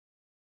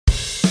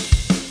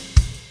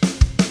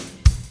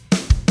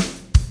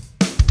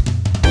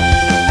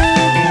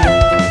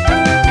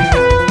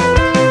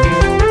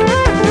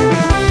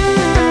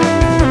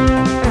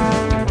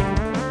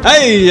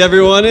Hey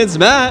everyone, it's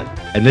Matt.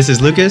 And this is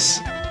Lucas,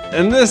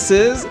 And this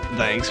is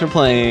Thanks for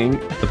Playing.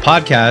 the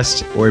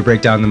podcast where we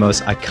break down the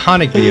most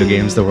iconic video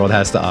games the world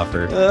has to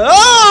offer. And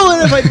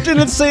if I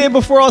didn't say it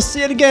before, I'll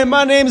say it again.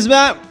 My name's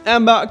Matt.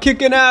 I'm about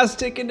kicking ass,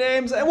 taking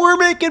names, and we're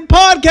making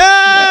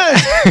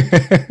podcasts!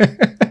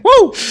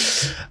 Woo!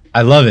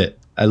 I love it.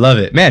 I love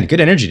it. Man, good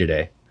energy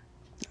today.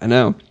 I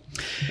know.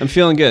 I'm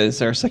feeling good.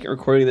 It's our second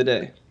recording of the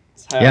day.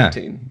 It's high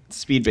octane,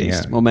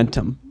 speed-based,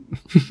 momentum.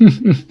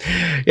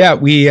 Yeah,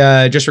 we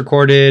just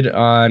recorded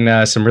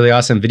on some really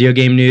awesome video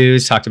game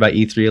news, talked about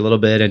E3 a little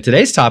bit, and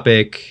today's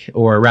topic,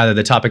 or rather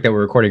the topic that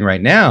we're recording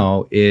right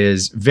now,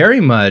 is very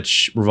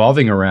much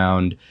revolving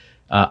around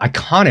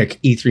iconic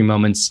E3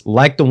 moments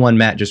like the one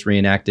Matt just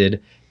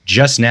reenacted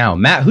just now.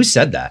 Matt, who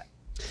said that?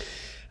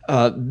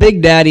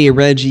 Big Daddy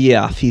Reggie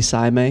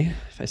Fils-Aimé,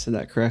 if I said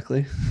that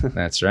correctly.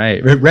 That's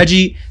right.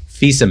 Reggie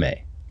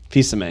Fils-Aimé.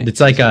 Fils-Aimé. It's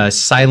like a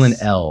silent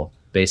L,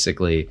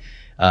 basically.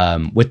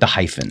 With the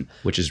hyphen,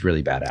 which is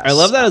really badass. I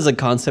love that as a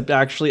concept,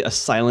 actually, a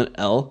silent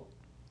L.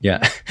 Yeah.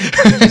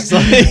 It's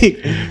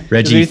like,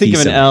 Reggie when you think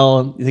of an Fils-Aimé.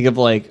 L, you think of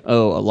like,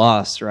 oh, a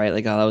loss, right?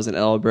 Like, oh, that was an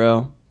L,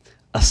 bro.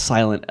 A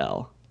silent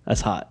L. That's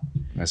hot.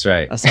 That's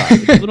right. That's hot.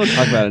 People don't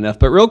talk about it enough.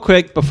 But real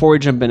quick, before we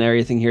jump into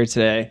everything here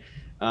today,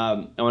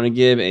 I want to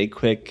give a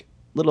quick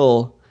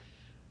little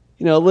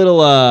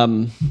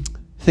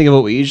think of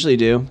what we usually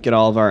do. Get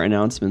all of our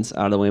announcements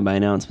out of the way. By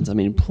announcements, I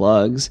mean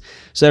plugs.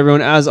 So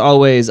everyone, as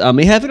always, if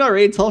you haven't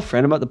already, tell a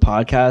friend about the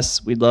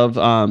podcast. We'd love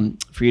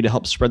for you to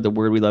help spread the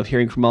word. We love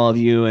hearing from all of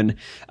you, and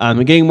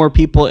getting more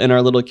people in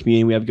our little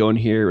community we have going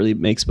here really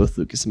makes both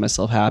Lucas and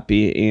myself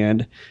happy,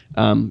 and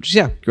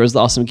grows the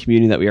awesome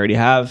community that we already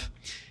have.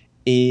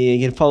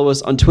 And you can follow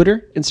us on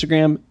Twitter,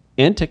 Instagram,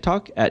 and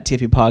TikTok at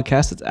TFP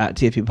Podcast. It's at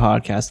TFP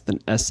Podcast with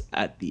an S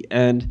at the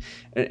end.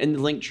 And in the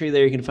link tree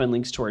there, you can find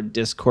links to our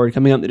Discord.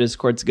 Coming up in the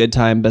Discord's a good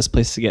time. Best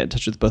place to get in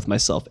touch with both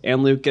myself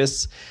and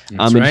Lucas.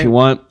 That's right. If you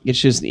want, you can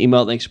choose an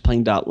email at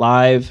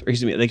thanksforplaying.live,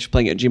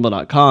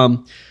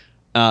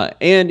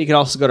 and you can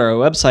also go to our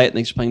website,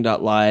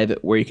 thanksforplaying.live,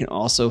 where you can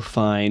also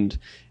find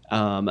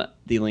the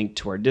link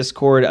to our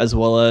Discord, as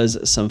well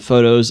as some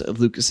photos of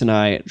Lucas and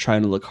I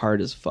trying to look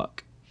hard as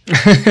fuck.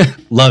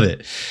 Love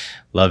it.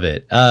 Love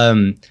it.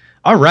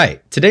 All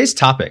right. Today's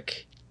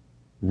topic,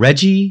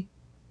 Reggie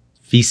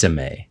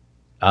Fils-Aimé.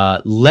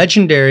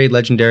 Legendary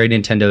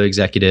Nintendo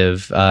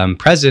executive,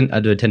 president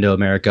of Nintendo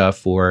America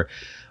for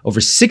over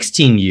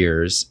 16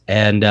 years,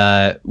 and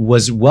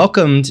was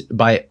welcomed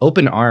by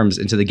open arms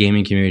into the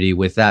gaming community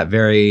with that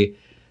very,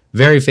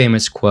 very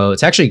famous quote.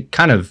 It's actually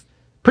kind of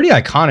pretty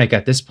iconic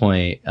at this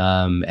point,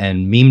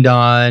 and memed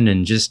on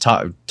and just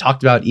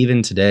talked about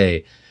even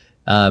today.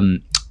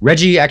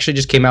 Reggie actually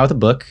just came out with a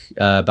book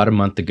about a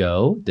month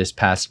ago, this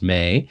past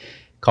May,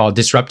 called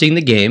Disrupting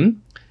the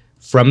Game,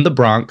 From the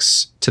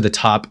Bronx to the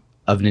Top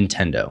of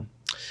Nintendo.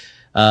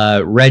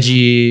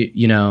 Reggie,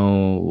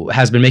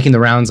 has been making the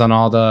rounds on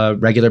all the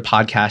regular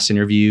podcast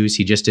interviews.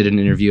 He just did an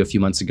interview a few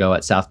months ago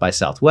at South by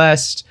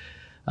Southwest.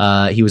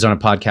 He was on a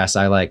podcast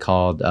I like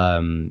called,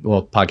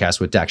 podcast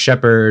with Dak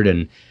Shepard,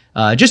 and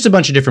just a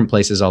bunch of different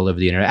places all over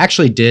the internet.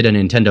 Actually did a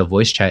Nintendo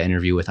voice chat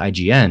interview with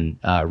IGN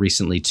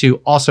recently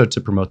too, also to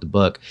promote the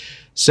book.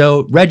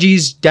 So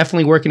Reggie's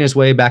definitely working his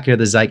way back into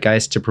the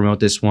zeitgeist to promote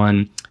this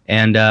one.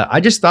 And I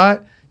just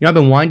thought, I've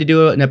been wanting to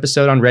do an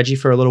episode on Reggie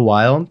for a little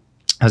while.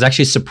 I was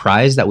actually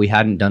surprised that we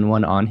hadn't done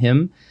one on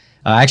him.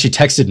 I actually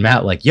texted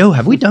Matt like, yo,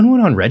 have we done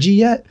one on Reggie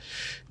yet?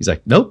 He's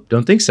like, nope,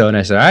 don't think so. And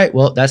I said, all right,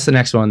 well, that's the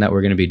next one that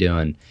we're going to be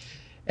doing.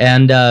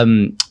 And,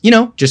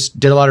 just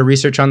did a lot of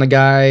research on the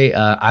guy.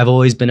 I've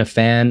always been a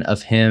fan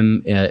of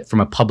him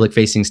from a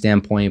public-facing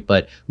standpoint,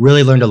 but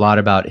really learned a lot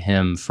about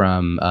him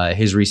from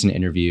his recent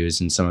interviews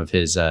and some of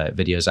his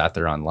videos out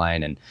there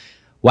online. And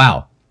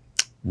wow,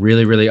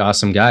 really, really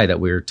awesome guy that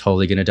we're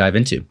totally going to dive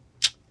into.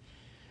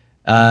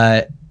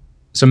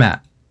 So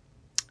Matt,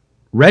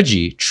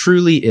 Reggie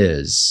truly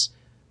is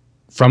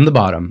from the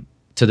bottom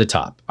to the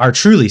top, or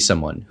truly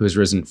someone who has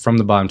risen from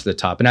the bottom to the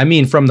top. And I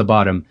mean from the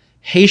bottom,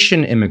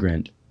 Haitian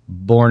immigrant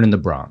born in the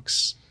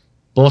Bronx.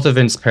 Both of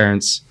his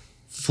parents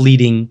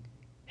fleeing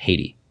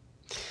Haiti,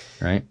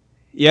 right?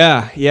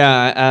 Yeah.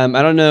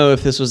 I don't know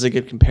if this was a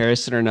good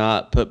comparison or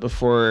not, but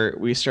before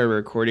we started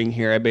recording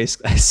here, I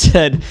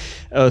said,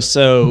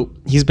 so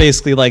he's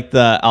basically like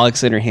the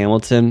Alexander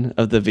Hamilton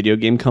of the video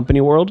game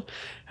company world,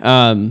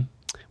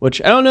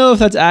 which I don't know if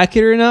that's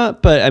accurate or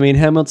not, but I mean,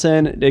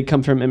 Hamilton did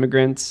come from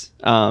immigrants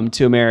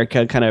to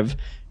America, kind of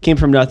came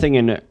from nothing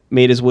and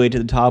made his way to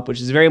the top, which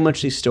is very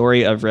much the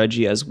story of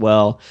Reggie as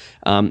well.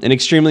 An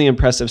extremely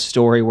impressive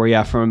story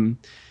where, from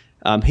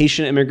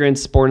Haitian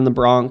immigrants born in the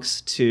Bronx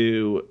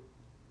to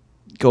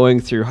going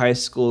through high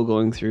school,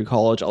 going through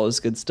college, all this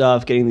good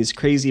stuff, getting these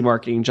crazy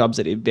marketing jobs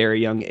at a very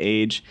young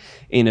age,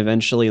 and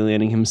eventually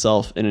landing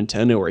himself in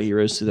Nintendo, where he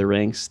rose through the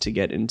ranks to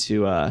get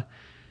into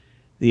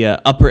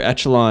upper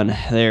echelon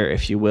there,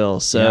 if you will.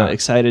 So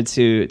excited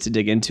to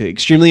dig into it.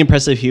 Extremely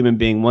impressive human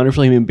being,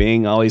 wonderful human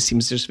being. Always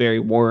seems just very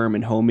warm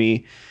and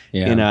homey.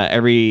 Yeah. In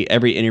every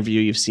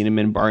interview you've seen him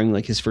in, barring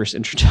like his first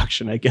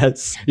introduction, I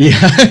guess.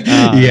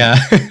 Yeah,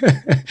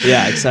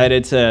 yeah.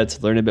 Excited to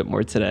learn a bit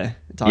more today.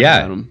 Talk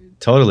about him.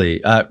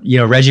 Totally.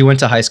 Reggie went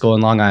to high school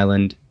in Long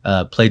Island,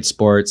 played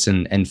sports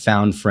and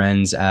found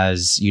friends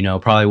as,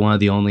 probably one of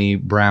the only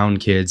brown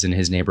kids in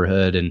his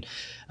neighborhood.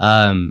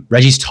 And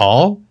Reggie's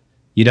tall,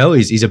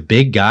 he's a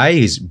big guy.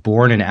 He's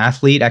born an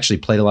athlete, actually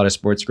played a lot of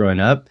sports growing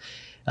up.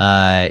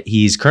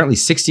 He's currently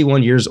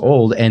 61 years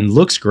old and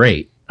looks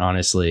great.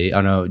 Honestly,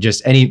 I don't know,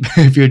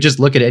 if you just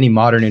look at any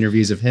modern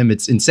interviews of him,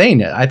 it's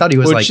insane. I thought he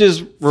was which is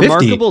 50.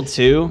 Remarkable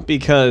too,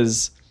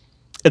 because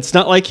it's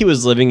not like he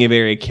was living a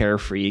very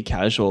carefree,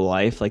 casual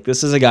life. Like,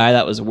 this is a guy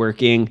that was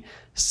working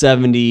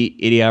 70,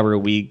 80-hour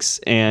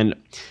weeks. And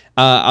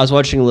I was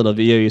watching a little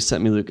video you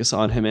sent me, Lucas,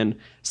 on him. And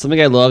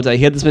something I loved, he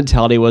had this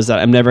mentality was that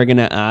I'm never going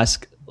to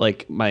ask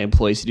like my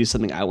employees to do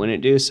something I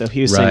wouldn't do. So if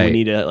he was saying we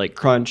need to like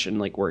crunch and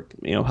like work,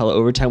 hella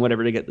overtime,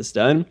 whatever to get this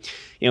done,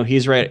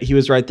 he's right. He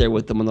was right there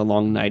with them on the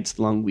long nights,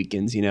 the long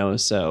weekends,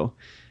 so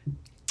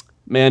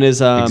man's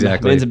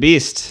a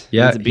beast.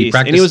 Yeah. Man's a beast.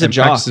 And he was a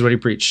jock. Is what he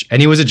preached.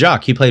 And he was a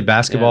jock. He played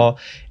basketball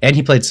and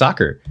he played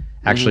soccer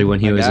actually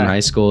when he was in high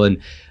school.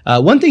 And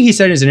one thing he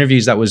said in his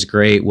interviews that was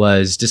great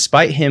was,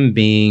 despite him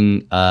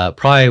being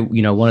probably,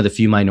 one of the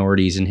few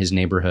minorities in his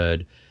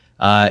neighborhood,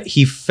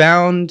 he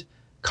found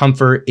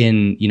comfort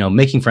in,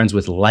 making friends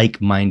with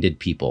like-minded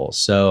people.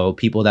 So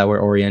people that were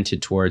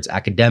oriented towards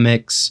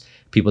academics,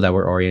 people that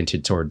were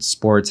oriented towards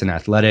sports and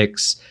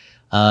athletics.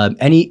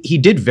 And he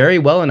did very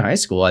well in high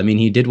school. I mean,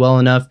 he did well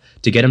enough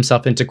to get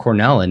himself into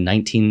Cornell in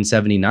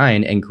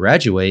 1979 and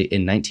graduate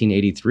in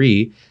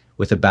 1983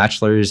 with a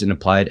bachelor's in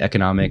applied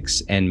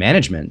economics and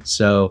management.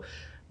 So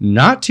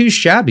not too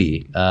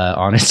shabby,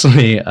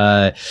 honestly.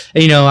 And,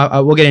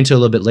 we'll get into it a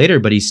little bit later,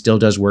 but he still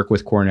does work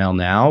with Cornell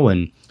now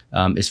and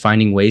is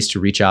finding ways to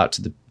reach out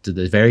to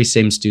the very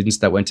same students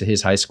that went to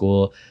his high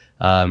school,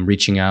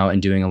 reaching out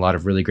and doing a lot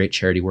of really great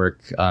charity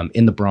work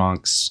in the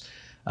Bronx.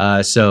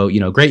 So,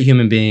 great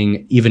human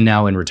being, even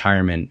now in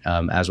retirement,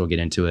 as we'll get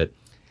into it.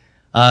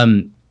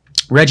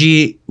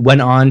 Reggie went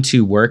on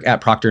to work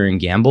at Procter &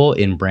 Gamble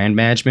in brand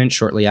management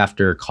shortly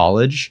after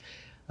college,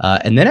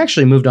 and then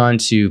actually moved on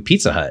to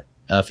Pizza Hut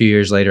a few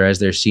years later as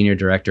their senior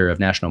director of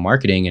national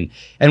marketing,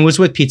 and was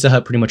with Pizza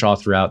Hut pretty much all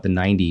throughout the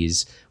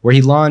 90s, where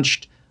he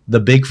launched the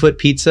Bigfoot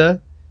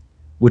Pizza,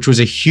 which was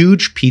a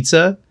huge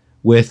pizza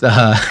with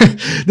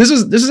this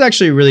is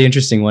actually a really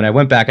interesting one. I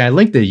went back and I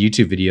linked the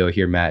YouTube video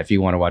here, Matt, if you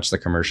want to watch the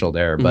commercial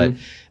there. But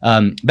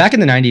back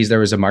in the 90s, there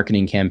was a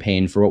marketing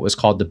campaign for what was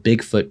called the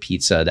Bigfoot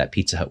Pizza that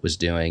Pizza Hut was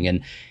doing.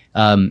 And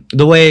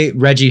the way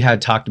Reggie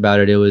had talked about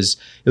it, it was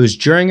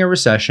during a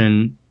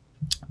recession.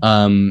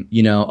 A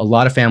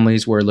lot of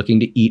families were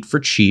looking to eat for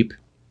cheap.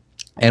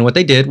 And what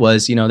they did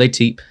was,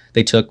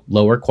 they took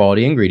lower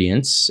quality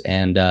ingredients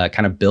and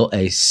kind of built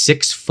a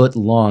 6-foot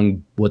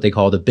long, what they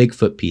call the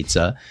Bigfoot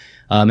Pizza.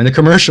 And the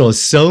commercial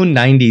is so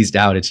 90s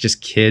out. It's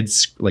just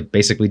kids like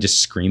basically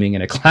just screaming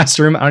in a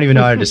classroom. I don't even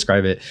know how to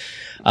describe it.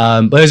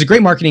 But it was a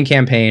great marketing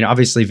campaign,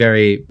 obviously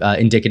very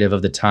indicative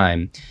of the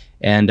time.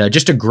 And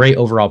just a great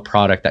overall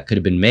product that could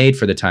have been made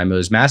for the time. It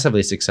was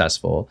massively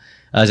successful.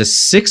 It was a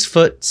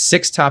 6-foot,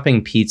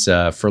 6-topping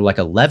pizza for like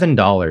 $11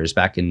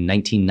 back in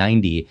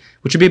 1990,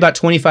 which would be about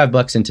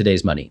 $25 in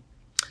today's money.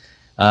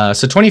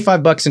 So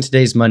 $25 in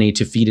today's money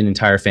to feed an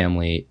entire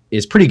family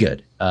is pretty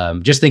good.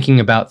 Just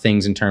thinking about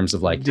things in terms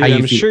of like, dude,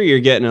 I'm sure you're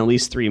getting at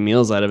least 3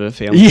 meals out of a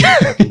family. Yeah,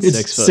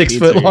 it's 6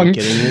 foot long. Are you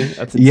kidding me?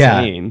 That's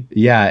insane.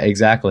 Yeah,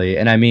 exactly.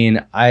 And I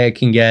mean, I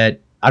can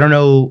get, I don't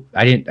know,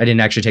 I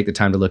didn't actually take the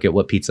time to look at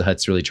what Pizza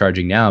Hut's really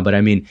charging now, but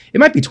I mean, it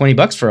might be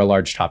 $20 for a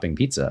large topping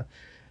pizza.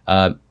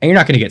 And you're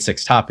not going to get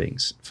 6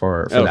 toppings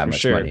for that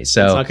much money.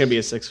 So it's not going to be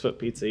a 6-foot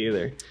pizza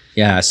either.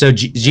 Yeah. So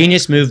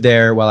Genius moved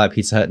there while at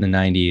Pizza Hut in the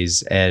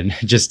 90s. And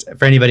just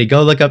for anybody,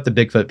 go look up the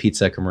Bigfoot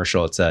Pizza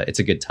commercial. It's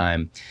a good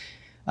time.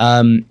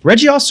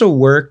 Reggie also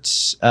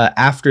worked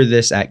after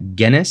this at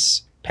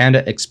Guinness,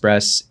 Panda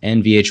Express,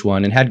 and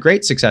VH1, and had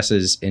great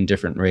successes in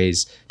different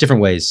ways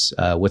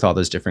with all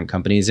those different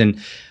companies. And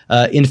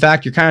in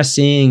fact, you're kind of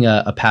seeing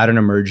a pattern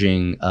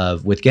emerging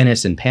with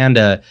Guinness and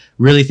Panda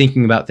really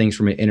thinking about things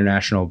from an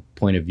international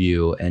point of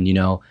view, and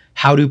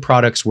how do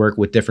products work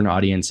with different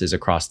audiences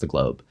across the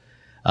globe.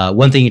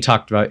 One thing he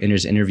talked about in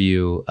his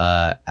interview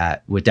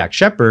with Dax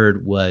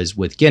Shepard was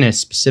with Guinness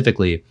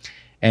specifically,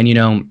 and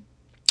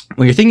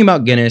when you're thinking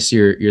about Guinness,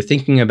 you're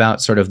thinking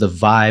about sort of the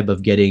vibe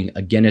of getting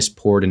a Guinness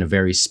poured in a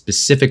very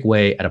specific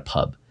way at a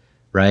pub,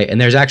 right?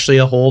 And there's actually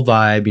a whole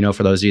vibe,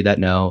 for those of you that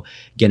know,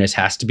 Guinness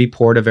has to be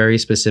poured a very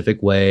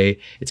specific way.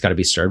 It's got to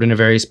be served in a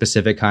very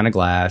specific kind of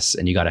glass,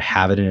 and you got to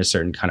have it in a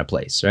certain kind of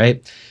place,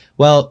 right?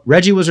 Well,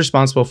 Reggie was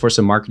responsible for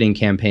some marketing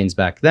campaigns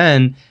back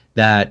then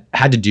that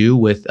had to do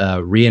with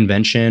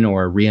reinvention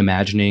or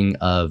reimagining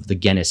of the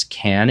Guinness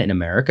can in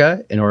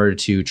America in order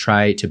to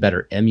try to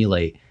better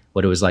emulate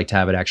what it was like to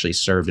have it actually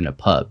served in a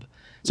pub.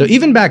 So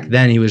even back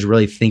then, he was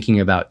really thinking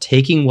about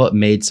taking what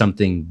made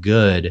something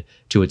good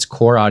to its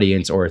core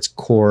audience or its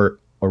core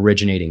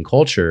originating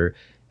culture,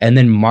 and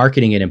then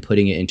marketing it and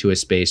putting it into a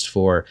space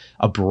for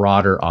a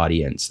broader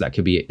audience that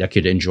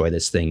could enjoy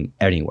this thing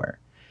anywhere.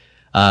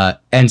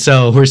 And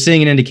so we're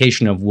seeing an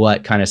indication of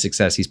what kind of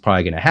success he's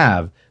probably going to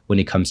have when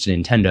it comes to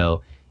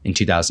Nintendo in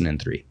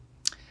 2003.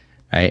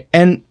 Right.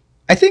 And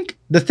I think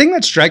the thing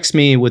that strikes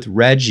me with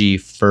Reggie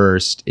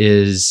first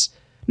is,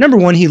 number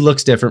one, he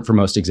looks different from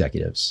most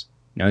executives.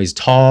 You know, he's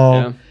tall.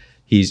 Yeah.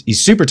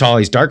 He's super tall.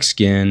 He's dark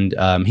skinned.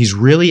 He's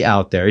really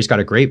out there. He's got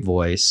a great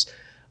voice.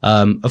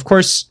 Of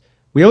course,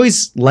 we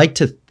always like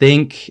to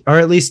think, or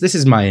at least this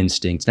is my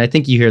instinct, and I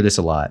think you hear this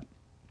a lot,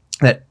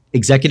 that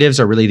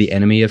executives are really the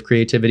enemy of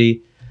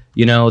creativity.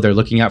 You know, they're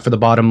looking out for the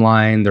bottom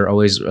line. They're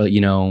always,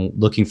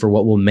 looking for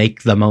what will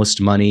make the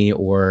most money,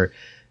 or,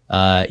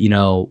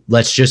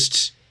 let's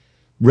just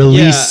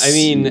release. Yeah, I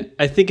mean,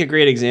 I think a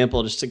great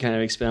example, just to kind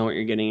of expand what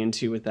you're getting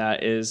into with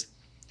that, is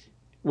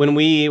when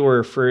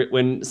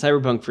when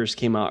Cyberpunk first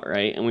came out,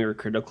 right, and we were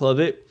critical of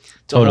it,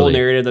 the whole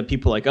narrative that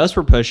people like us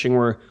were pushing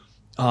were,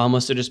 it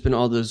must have just been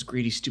all those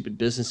greedy, stupid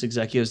business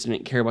executives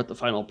didn't care about the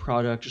final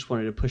product, just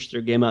wanted to push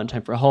their game out in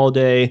time for a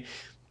holiday,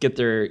 get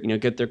their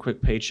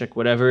quick paycheck,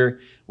 whatever.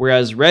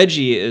 Whereas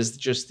Reggie is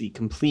just the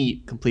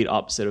complete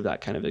opposite of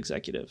that kind of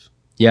executive.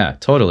 Yeah,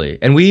 totally.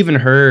 And we even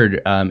heard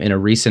in a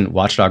recent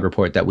Watchdog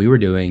report that we were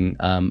doing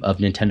of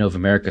Nintendo of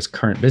America's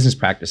current business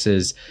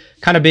practices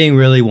kind of being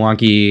really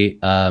wonky.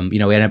 We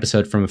had an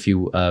episode from a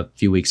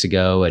few weeks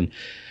ago, and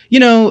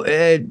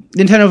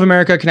Nintendo of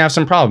America can have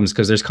some problems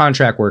because there's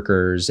contract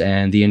workers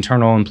and the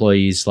internal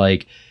employees,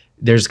 like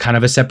there's kind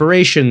of a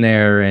separation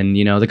there, and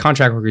the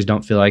contract workers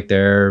don't feel like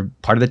they're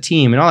part of the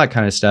team and all that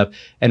kind of stuff.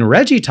 And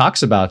Reggie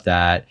talks about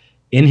that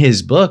in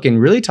his book and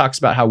really talks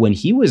about how when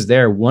he was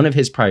there, one of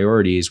his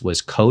priorities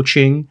was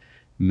coaching,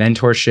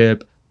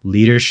 mentorship,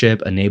 leadership,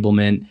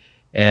 enablement.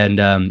 And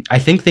I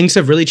think things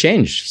have really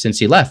changed since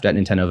he left at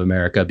Nintendo of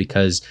America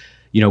because,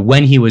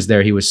 when he was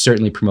there, he was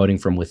certainly promoting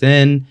from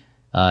within.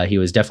 He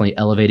was definitely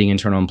elevating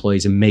internal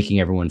employees and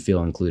making everyone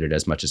feel included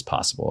as much as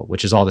possible,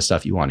 which is all the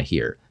stuff you want to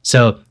hear.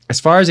 So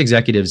as far as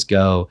executives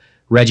go,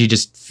 Reggie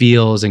just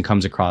feels and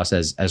comes across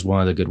as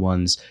one of the good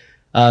ones.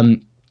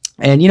 And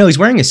he's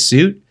wearing a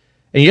suit.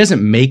 And he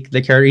doesn't make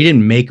the character. He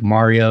didn't make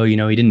Mario, he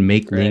didn't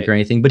make Link or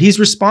anything, but he's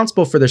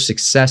responsible for their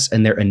success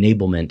and their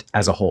enablement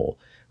as a whole,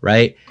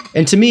 right?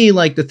 And to me,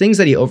 like the things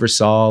that he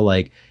oversaw,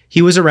 like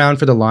he was around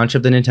for the launch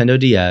of the Nintendo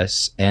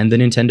DS and the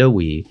Nintendo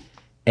Wii,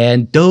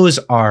 and those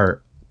are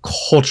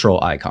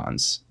cultural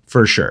icons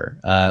for sure.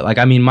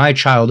 My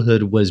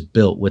childhood was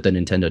built with the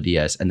Nintendo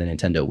DS and the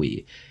Nintendo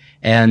Wii.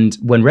 And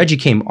when Reggie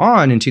came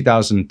on in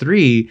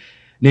 2003,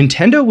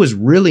 Nintendo was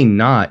really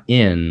not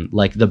in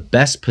like the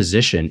best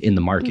position in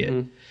the market,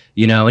 and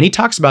he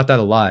talks about that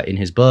a lot in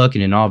his book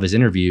and in all of his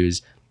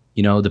interviews.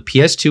 The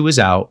PS2 was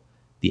out,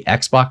 the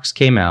Xbox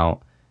came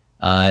out,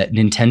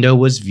 Nintendo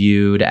was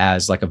viewed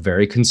as like a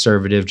very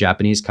conservative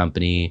Japanese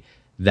company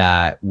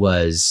that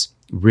was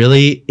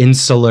really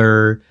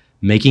insular,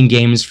 making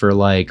games for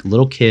like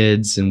little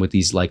kids and with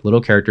these like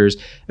little characters.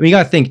 I mean, you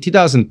gotta think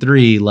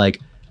 2003, like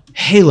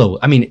Halo,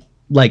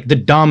 like the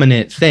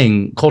dominant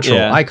thing,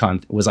 cultural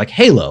icon was like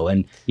Halo.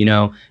 And,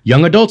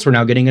 young adults were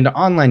now getting into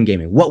online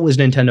gaming. What was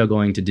Nintendo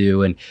going to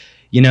do? And,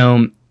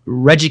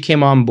 Reggie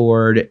came on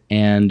board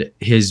and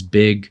his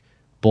big,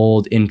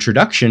 bold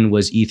introduction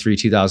was E3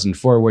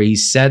 2004, where he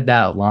said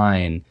that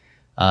line,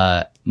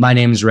 my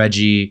name's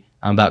Reggie,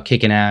 I'm about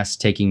kicking ass,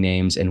 taking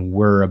names, and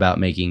we're about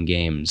making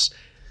games.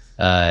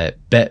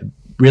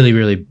 Really,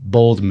 really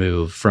bold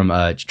move from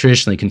a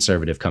traditionally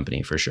conservative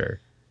company for sure.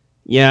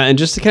 Yeah, and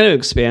just to kind of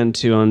expand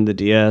too on the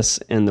DS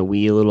and the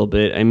Wii a little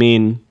bit, at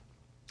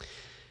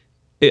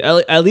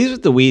least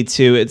with the Wii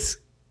too, it's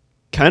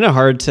kind of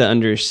hard to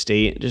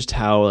understate just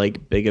how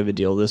like big of a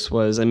deal this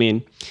was.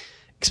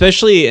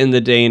 Especially in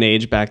the day and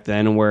age back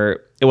then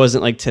where it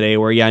wasn't like today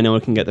where, no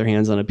one can get their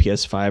hands on a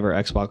PS5 or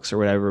Xbox or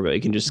whatever, but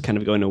you can just kind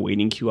of go in a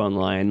waiting queue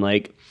online.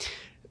 Like,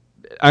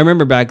 I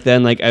remember back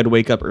then, like I'd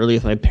wake up early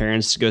with my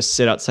parents to go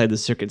sit outside the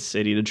Circuit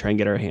City to try and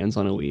get our hands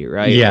on a Wii,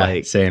 right? Yeah,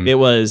 like, same. It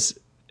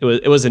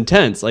was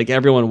intense. Like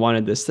everyone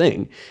wanted this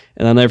thing.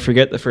 And I'll never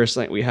forget the first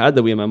night we had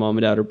the Wii, my mom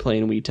and dad were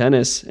playing Wii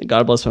tennis. And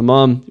God bless my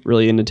mom,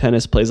 really into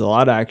tennis, plays a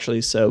lot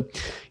actually. So,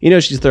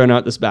 she's throwing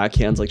out this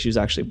backhands like she was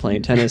actually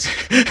playing tennis.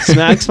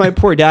 Smacks my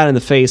poor dad in the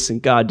face,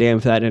 and God damn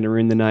if that didn't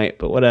ruin the night,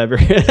 but whatever.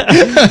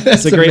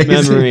 It's a great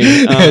memory.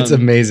 It's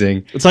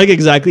amazing. It's like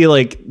exactly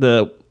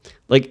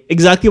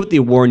exactly what they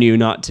warn you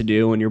not to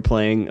do when you're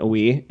playing a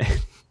Wii.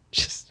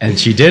 And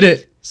she did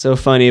it. So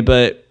funny,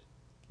 but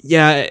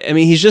yeah,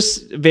 he's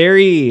just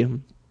very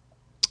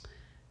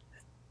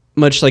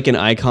much like an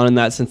icon in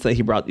that sense that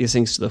he brought these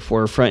things to the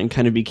forefront and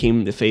kind of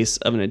became the face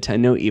of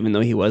Nintendo, even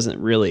though he wasn't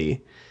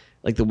really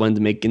like the one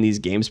making these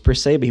games per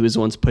se, but he was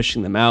the ones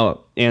pushing them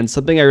out. And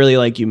something I really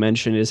like you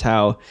mentioned is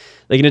how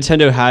like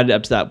Nintendo had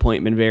up to that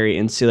point been very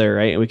insular,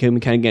 right? And we can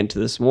kind of get into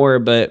this more,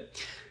 but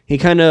he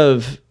kind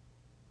of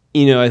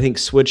I think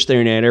switched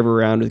their narrative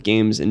around with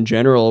games in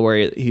general,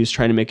 where he was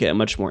trying to make it a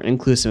much more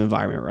inclusive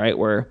environment, right?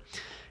 Where,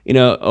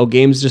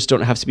 games just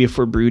don't have to be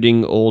for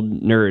brooding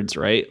old nerds,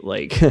 right?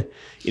 Like,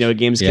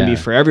 games can be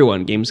for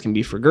everyone. Games can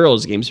be for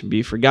girls. Games can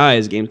be for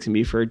guys. Games can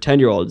be for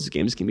 10-year-olds.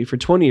 Games can be for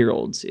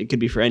 20-year-olds. It could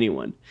be for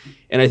anyone.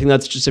 And I think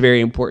that's just a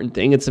very important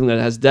thing. It's something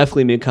that has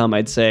definitely become,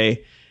 I'd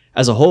say,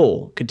 as a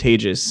whole,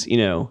 contagious,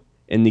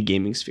 in the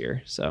gaming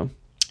sphere. So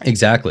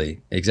exactly.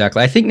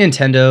 I think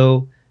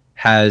Nintendo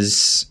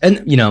has,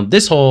 and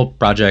this whole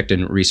project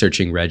and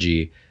researching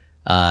Reggie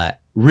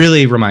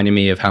really reminded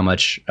me of how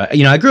much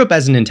I grew up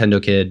as a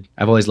Nintendo kid.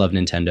 I've always loved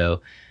Nintendo,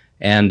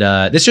 and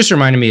this just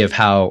reminded me of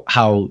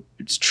how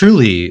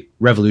truly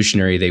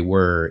revolutionary they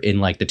were in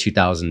like the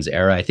 2000s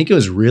era. I think it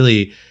was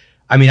really,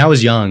 I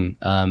was young,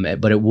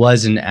 but it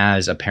wasn't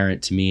as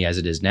apparent to me as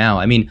it is now.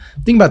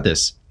 Think about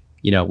this.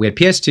 We had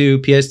PS2,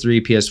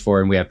 PS3,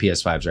 PS4, and we have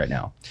PS5s right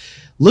now.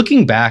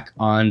 Looking back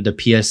on the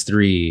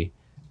PS3,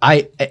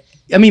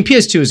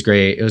 PS2 is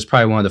great. It was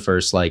probably one of the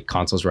first like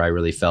consoles where I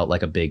really felt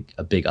like a big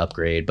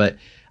upgrade. But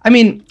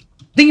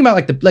thinking about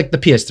like the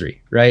PS3,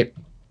 right?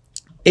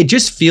 It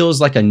just feels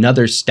like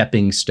another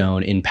stepping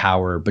stone in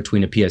power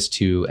between a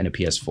PS2 and a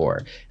PS4.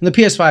 And the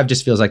PS5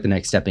 just feels like the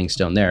next stepping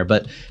stone there.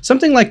 But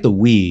something like the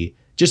Wii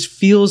just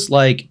feels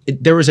like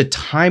there was a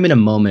time and a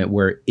moment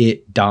where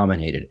it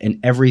dominated and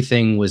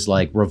everything was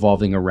like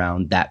revolving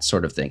around that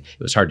sort of thing.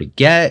 It was hard to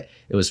get.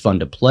 It was fun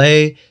to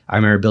play. I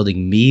remember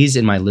building Miis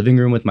in my living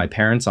room with my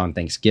parents on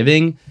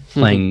Thanksgiving,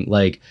 playing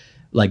like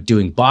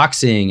doing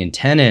boxing and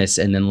tennis.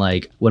 And then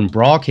like when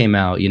Brawl came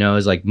out, it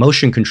was like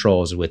motion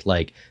controls with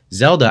like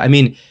Zelda.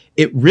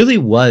 It really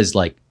was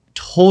like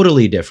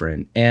totally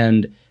different.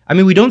 And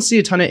we don't see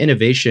a ton of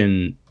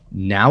innovation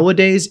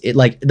nowadays. It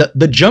like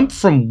the jump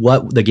from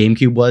what the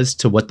GameCube was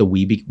to what the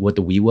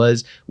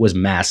Wii was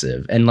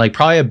massive, and like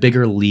probably a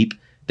bigger leap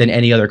than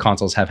any other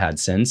consoles have had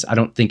since. I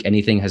don't think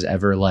anything has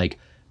ever like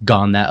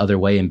gone that other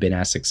way and been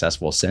as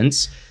successful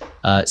since.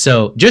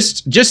 So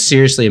just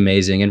seriously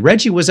amazing. And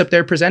Reggie was up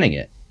there presenting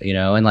it,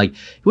 and like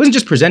he wasn't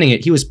just presenting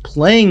it, he was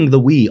playing the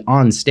Wii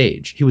on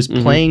stage. He was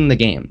playing the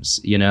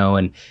games,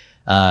 and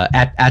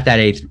at that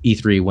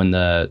E3 when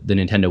the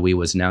Nintendo Wii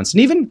was announced,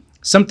 and even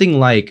something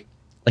like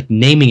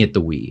naming it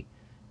the Wii,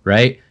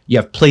 right? You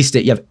have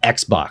PlayStation, you have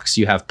Xbox,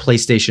 you have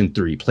PlayStation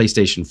 3,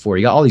 PlayStation 4.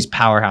 You got all these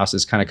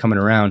powerhouses kind of coming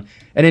around.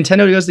 And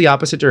Nintendo goes the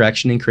opposite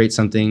direction and creates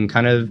something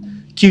kind of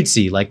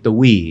cutesy like the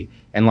Wii,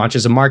 and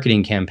launches a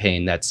marketing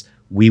campaign that's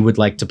 "We would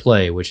like to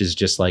play," which is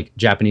just like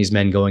Japanese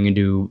men going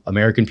into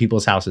American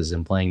people's houses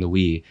and playing the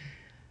Wii.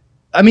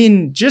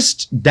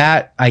 Just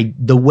that,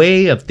 the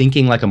way of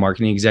thinking like a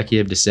marketing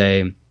executive to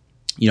say,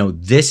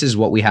 this is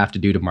what we have to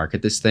do to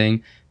market this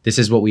thing. This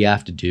is what we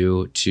have to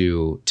do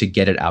to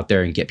get it out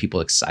there and get people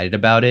excited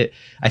about it.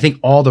 I think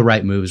all the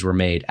right moves were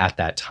made at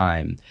that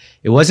time.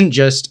 It wasn't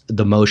just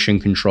the motion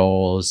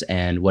controls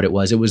and what it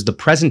was the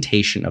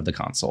presentation of the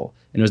console.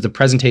 And it was the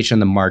presentation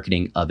and the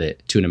marketing of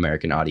it to an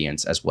American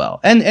audience as well.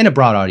 And a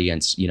broad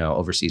audience,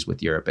 overseas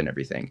with Europe and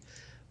everything.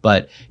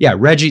 But yeah,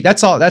 Reggie,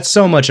 that's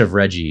so much of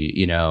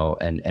Reggie,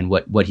 and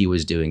what he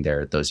was doing there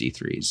at those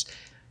E3s.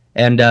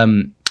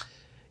 And,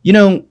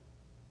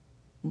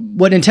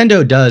 what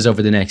Nintendo does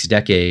over the next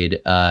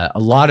decade, a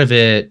lot of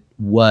it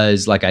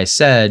was, like I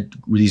said,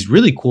 these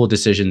really cool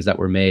decisions that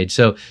were made.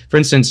 So, for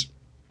instance,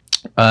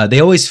 they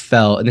always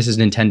felt, and this is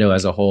Nintendo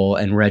as a whole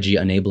and Reggie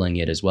enabling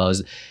it as well,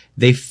 is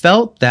they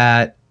felt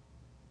that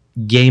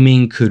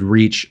gaming could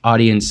reach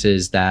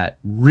audiences that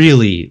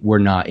really were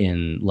not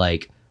in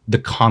like the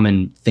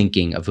common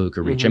thinking of who it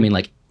could reach.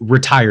 Like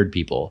retired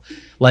people.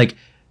 Like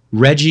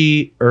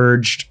Reggie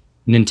urged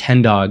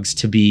Nintendogs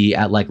to be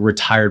at like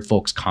retired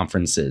folks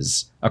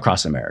conferences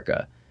across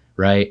America,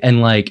 right?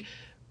 And like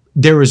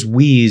there was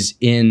Wii's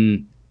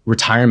in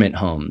retirement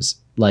homes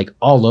like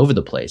all over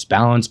the place,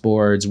 balance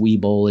boards,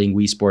 Wii bowling,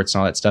 Wii sports, and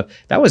all that stuff.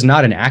 That was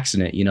not an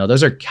accident.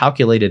 Those are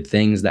calculated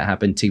things that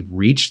happen to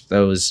reach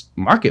those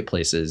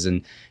marketplaces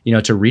and,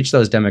 to reach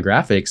those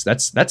demographics.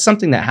 That's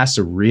something that has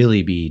to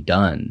really be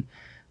done.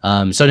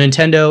 So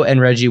Nintendo and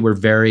Reggie were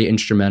very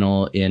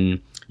instrumental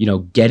in,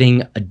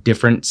 getting a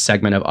different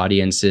segment of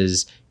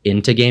audiences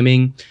into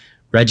gaming.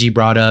 Reggie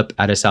brought up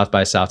at a South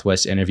by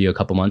Southwest interview a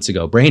couple months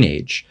ago, Brain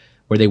Age,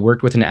 where they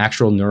worked with an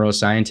actual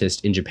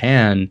neuroscientist in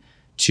Japan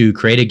to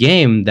create a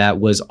game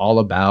that was all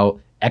about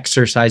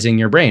exercising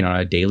your brain on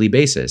a daily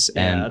basis.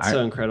 Yeah, and that's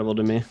so incredible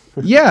to me.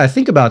 Yeah,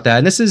 think about that.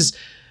 And this is,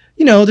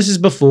 this is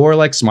before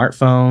like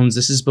smartphones.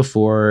 This is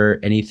before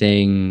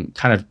anything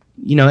kind of,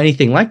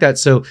 anything like that.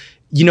 So,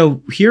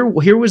 here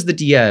was the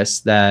DS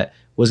that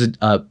was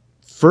a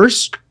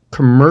first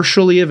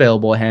commercially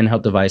available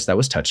handheld device that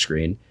was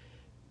touchscreen.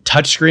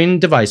 Touchscreen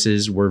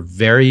devices were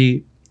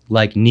very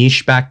like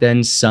niche back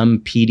then. Some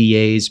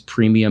PDAs,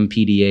 premium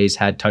PDAs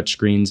had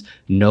touchscreens.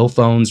 No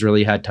phones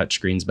really had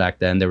touchscreens back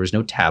then. There was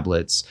no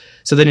tablets.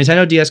 So the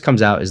Nintendo DS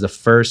comes out as the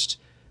first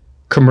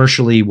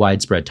commercially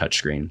widespread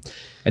touchscreen.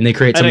 And they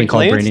create something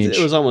called Brain Age.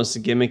 It was almost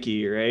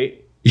gimmicky,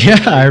 right?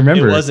 Yeah, I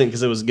remember. It wasn't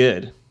because it was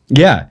good.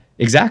 Yeah.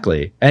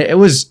 Exactly. And it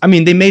was, I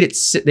mean, they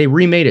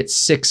remade it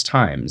 6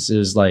 times. It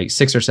was like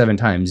 6 or 7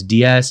 times.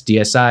 DS,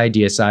 DSi,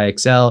 DSi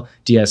XL,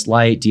 DS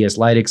Lite, DS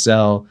Lite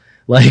XL,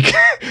 like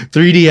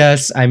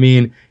 3DS. I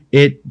mean,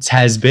 it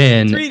has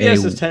been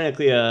 3DS is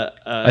technically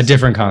a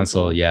different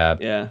console. Yeah.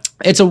 Yeah.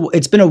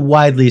 It's been a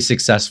widely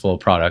successful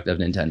product of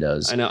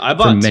Nintendo's. I know. I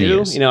bought 2.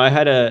 Years. You know, I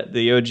had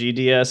the OG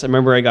DS. I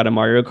remember I got a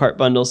Mario Kart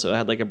bundle, so I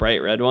had like a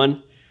bright red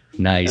one.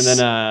 Nice. And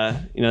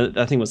then you know,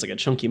 that thing was like a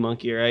chunky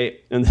monkey, right?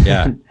 And then,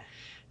 Yeah.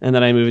 And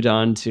then I moved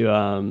on to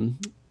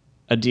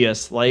a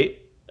DS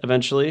Lite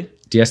eventually.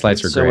 DS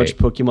Lites were so great. So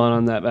much Pokemon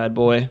on that bad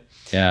boy.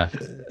 Yeah.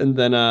 And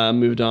then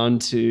moved on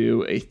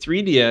to a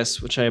 3DS,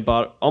 which I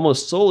bought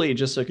almost solely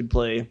just so I could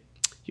play,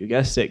 you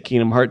guessed it,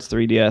 Kingdom Hearts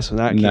 3DS when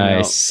that came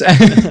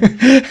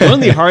out. One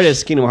of the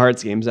hardest Kingdom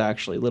Hearts games,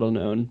 actually, little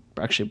known,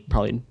 actually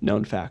probably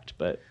known fact,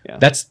 but yeah.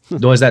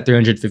 Was that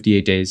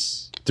 358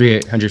 days?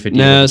 350.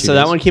 No, so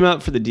that one came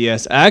out for the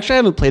DS. I actually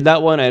haven't played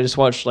that one. I just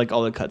watched like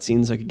all the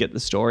cutscenes so I could get the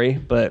story.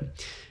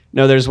 But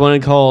no, there's one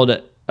called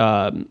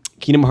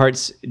Kingdom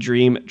Hearts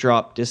Dream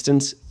Drop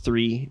Distance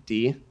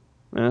 3D.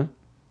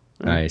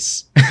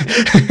 Nice.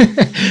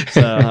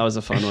 So that was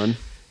a fun one.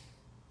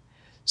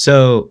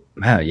 So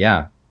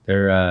yeah,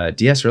 their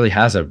DS really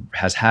has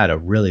had a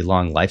really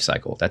long life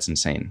cycle. That's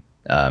insane.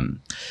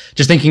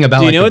 Just thinking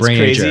about you know the what's Brain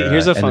crazy? Age era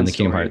Here's a and fun then the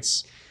Kingdom story.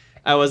 Hearts.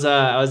 I was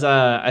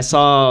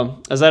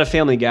at a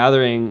family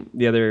gathering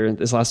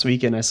this last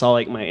weekend. I saw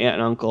like my aunt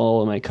and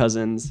uncle and my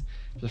cousins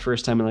for the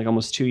first time in like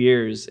almost 2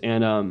 years.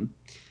 And I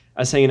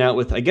was hanging out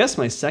with, I guess,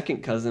 my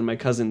second cousin, my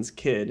cousin's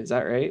kid. Is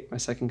that right? My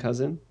second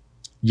cousin?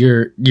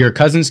 Your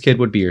cousin's kid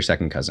would be your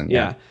second cousin.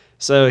 Yeah.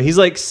 So he's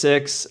like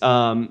 6.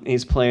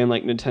 He's playing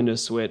like Nintendo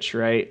Switch,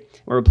 right?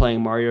 We were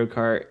playing Mario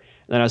Kart. And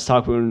then I was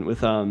talking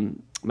with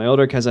my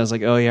older cousin. I was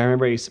like, oh yeah, I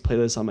remember I used to play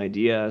this on my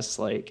DS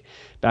like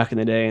back in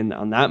the day and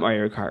on that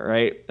Mario Kart,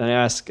 right? And I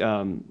asked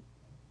I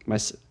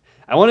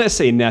wanted to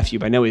say nephew,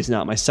 but I know he's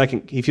not.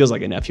 He feels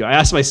like a nephew. I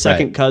asked my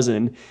second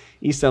cousin,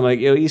 Easton, I'm like,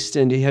 yo,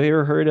 Easton, have you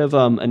ever heard of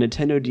a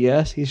Nintendo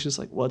DS? He's just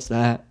like, what's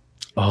that?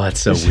 Oh, that's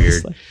so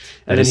weird.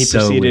 And then he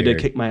proceeded to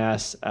kick my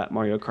ass at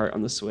Mario Kart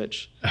on the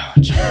Switch. Oh,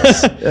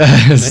 jeez.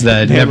 That's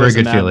never a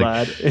good feeling.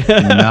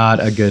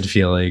 Not a good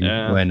feeling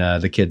when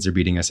the kids are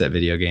beating us at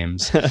video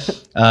games.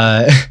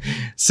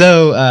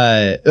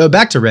 So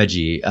back to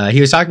Reggie. He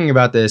was talking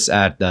about this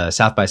at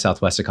South by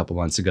Southwest a couple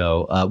months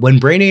ago. When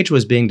Brain Age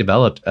was being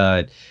developed,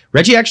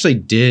 Reggie actually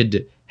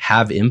did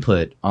have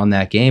input on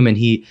that game, and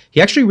he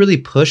actually really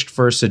pushed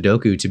for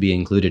Sudoku to be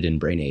included in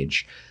Brain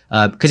Age.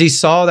 Because he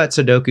saw that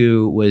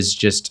Sudoku was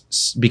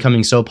just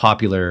becoming so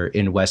popular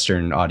in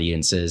Western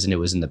audiences, and it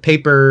was in the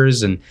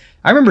papers. And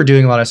I remember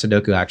doing a lot of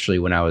Sudoku actually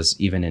when I was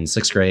even in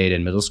 6th grade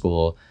and middle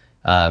school.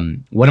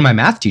 One of my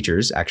math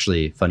teachers,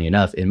 actually, funny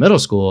enough, in middle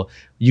school,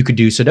 you could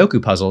do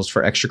Sudoku puzzles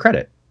for extra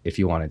credit if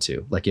you wanted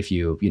to, like if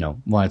you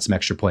wanted some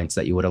extra points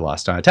that you would have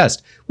lost on a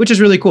test, which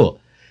is really cool.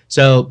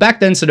 So back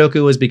then,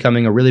 Sudoku was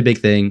becoming a really big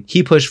thing.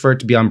 He pushed for it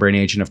to be on Brain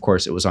Age, and of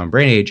course, it was on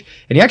Brain Age.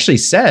 And he actually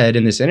said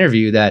in this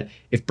interview that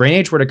if Brain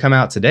Age were to come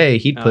out today,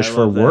 he'd push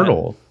for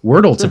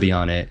Wordle to be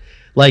on it.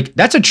 Like,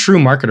 that's a true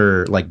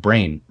marketer, like,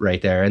 brain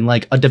right there. And,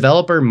 like, a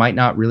developer might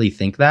not really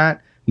think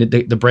that.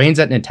 The brains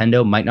at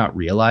Nintendo might not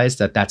realize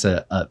that that's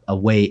a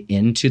way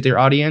into their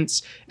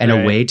audience and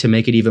a way to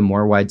make it even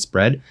more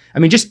widespread. I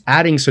mean, just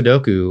adding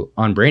Sudoku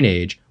on Brain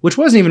Age, which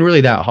wasn't even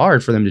really that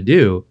hard for them to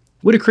do,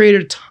 would have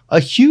created a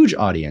huge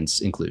audience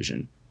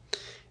inclusion.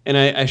 And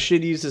I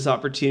should use this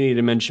opportunity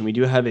to mention we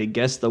do have a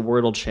Guess the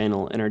Wordle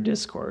channel in our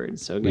Discord.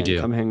 So again,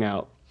 come hang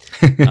out.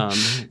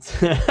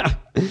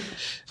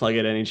 Plug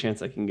it any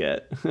chance I can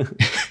get.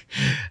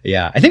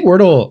 Yeah, I think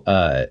Wordle.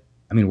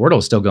 Wordle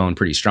is still going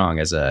pretty strong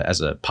as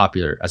a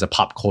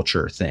pop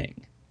culture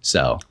thing.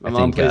 So my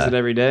mom plays it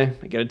every day.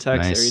 I get a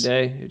text every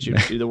day. Did you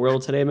do the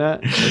Wordle today,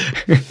 Matt?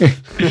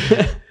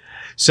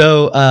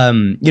 So,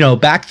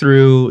 back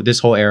through this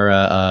whole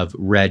era of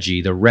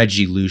Reggie, the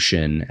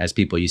Regilution, as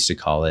people used to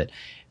call it,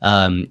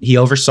 he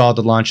oversaw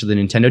the launch of the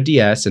Nintendo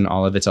DS and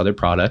all of its other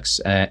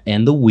products,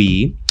 and the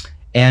Wii,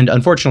 and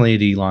unfortunately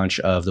the launch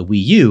of the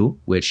Wii U,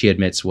 which he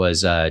admits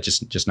was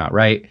just not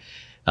right.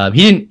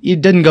 He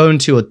didn't go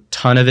into a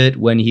ton of it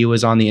when he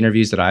was on the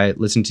interviews that I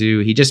listened to.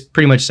 He just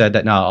pretty much said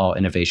that not all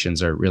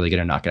innovations are really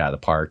going to knock it out of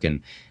the park,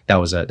 and that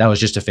was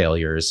just a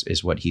failure,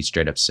 is what he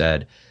straight up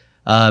said.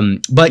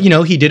 But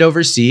he did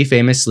oversee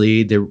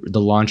famously the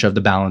launch of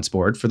the balance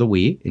board for the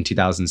Wii in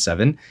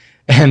 2007,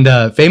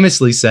 and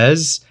famously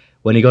says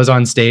when he goes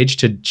on stage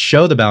to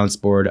show the balance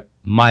board,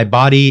 "My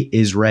body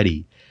is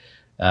ready."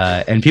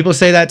 And people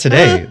say that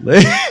today.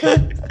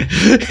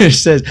 It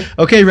says,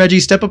 "Okay, Reggie,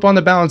 step up on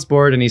the balance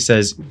board," and he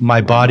says,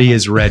 "My body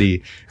is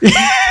ready."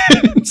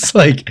 It's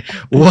like,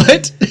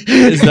 what?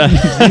 Did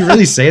you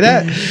really say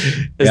that?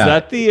 Is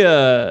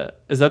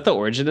that the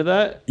origin of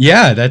that?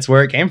 Yeah, that's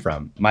where it came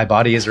from. My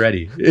body is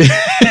ready.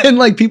 And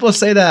like people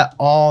say that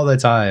all the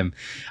time.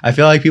 I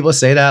feel like people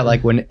say that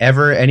like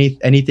whenever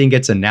anything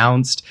gets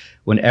announced,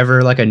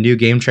 whenever like a new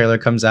game trailer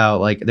comes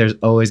out, like there's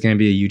always going to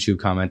be a YouTube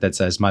comment that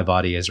says "My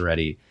body is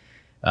ready."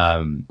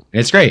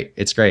 It's great.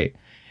 It's great.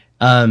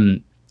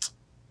 And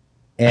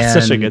That's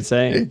such a good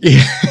saying.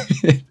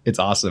 It's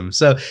awesome.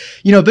 So,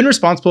 been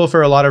responsible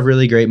for a lot of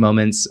really great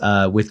moments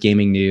with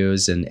gaming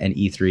news and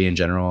E3 in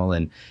general.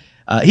 And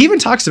he even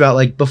talks about,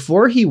 like,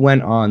 before he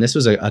went on, this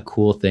was a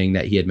cool thing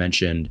that he had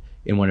mentioned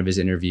in one of his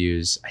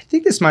interviews. I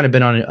think this might have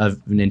been on a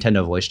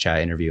Nintendo voice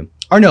chat interview.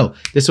 Or no,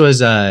 this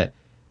was,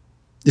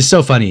 it's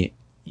so funny.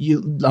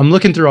 I'm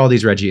looking through all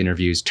these Reggie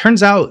interviews.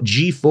 Turns out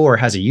G4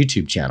 has a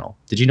YouTube channel.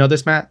 Did you know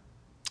this, Matt?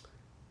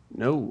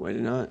 No, I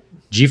did not.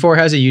 G4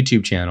 has a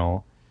YouTube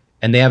channel,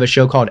 and they have a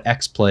show called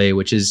X Play,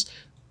 which is,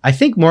 I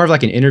think, more of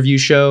like an interview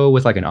show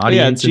with like an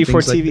audience. Yeah, G4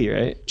 and TV,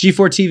 like right?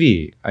 G4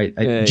 TV.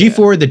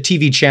 G4, the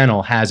TV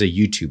channel, has a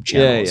YouTube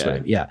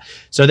channel. Yeah.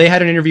 So they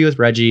had an interview with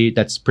Reggie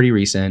that's pretty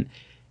recent.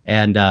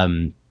 And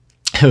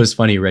it was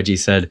funny. Reggie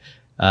said,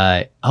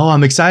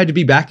 I'm excited to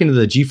be back into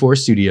the G4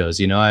 studios.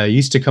 I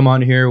used to come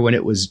on here when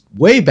it was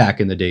way back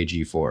in the day,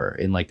 G4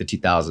 in like the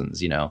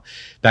 2000s,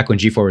 back when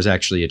G4 was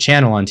actually a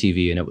channel on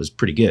TV and it was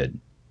pretty good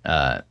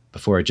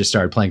before it just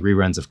started playing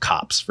reruns of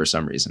Cops for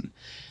some reason.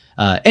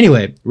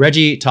 Anyway,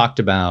 Reggie talked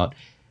about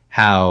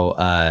how,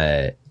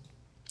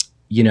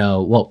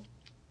 the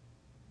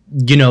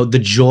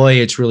joy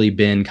it's really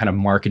been kind of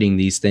marketing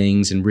these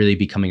things and really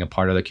becoming a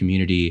part of the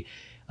community.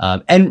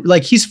 And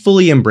like he's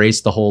fully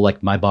embraced the whole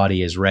like my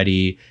body is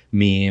ready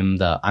meme,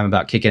 the I'm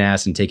about kicking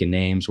ass and taking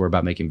names, we're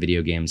about making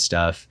video game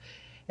stuff.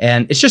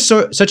 And it's just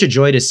such a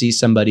joy to see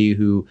somebody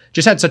who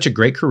just had such a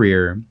great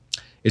career,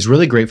 is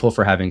really grateful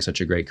for having such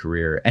a great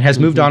career, and has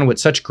moved on with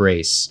such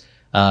grace,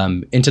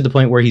 into the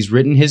point where he's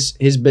written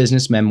his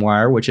business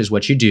memoir, which is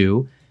what you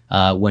do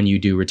when you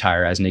do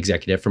retire as an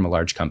executive from a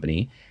large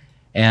company.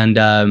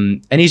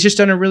 And he's just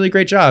done a really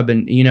great job.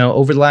 And,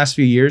 over the last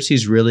few years,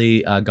 he's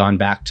really gone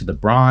back to the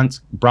Bronx,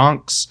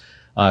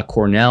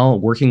 Cornell,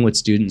 working with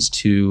students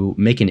to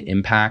make an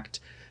impact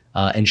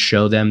and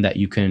show them that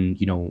you can,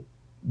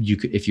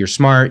 if you're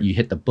smart, you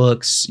hit the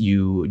books,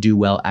 you do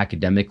well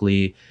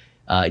academically,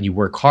 and you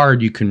work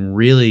hard, you can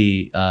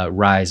really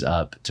rise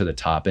up to the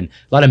top. And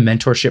a lot of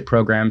mentorship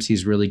programs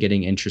he's really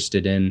getting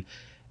interested in.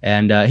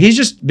 And he's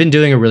just been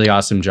doing a really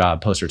awesome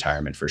job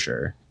post-retirement for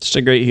sure. Just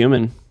a great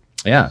human.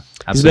 Yeah,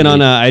 absolutely. He's been on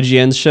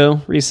IGN's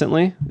show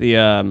recently.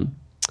 The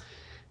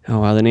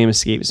the name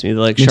escapes me.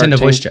 The like Nintendo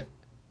voice chat.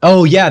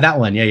 Oh yeah, that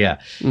one. Yeah.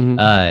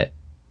 Mm-hmm.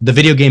 The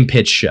video game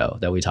pitch show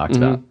that we talked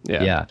about.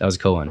 Yeah, that was a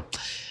cool one.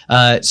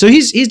 So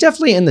he's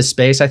definitely in the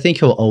space. I think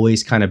he'll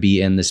always kind of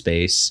be in the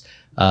space.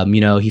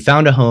 He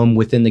found a home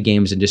within the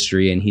games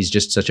industry, and he's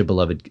just such a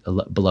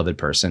beloved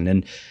person.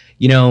 And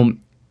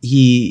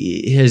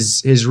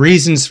his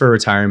reasons for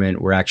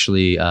retirement were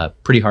actually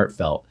pretty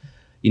heartfelt.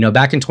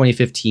 Back in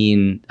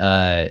 2015,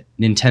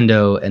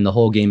 Nintendo and the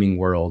whole gaming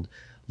world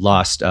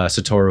lost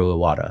Satoru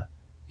Iwata,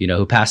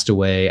 who passed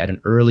away at an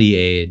early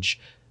age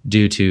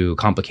due to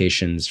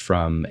complications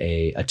from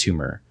a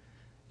tumor,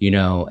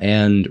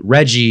 and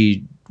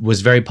Reggie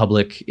was very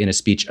public in a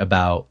speech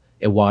about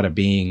Iwata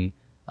being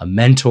a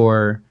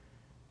mentor,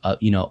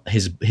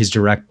 his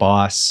direct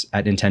boss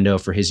at Nintendo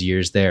for his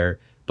years there,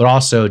 but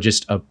also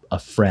just a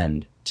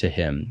friend to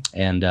him.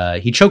 And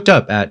he choked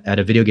up at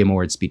a video game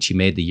awards speech he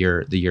made the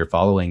year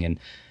following. And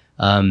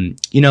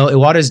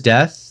Iwata's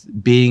death,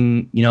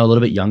 being a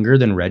little bit younger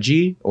than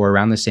Reggie or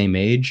around the same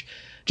age,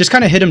 just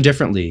kind of hit him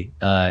differently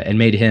and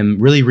made him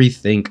really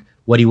rethink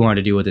what he wanted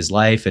to do with his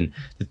life, and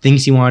the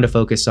things he wanted to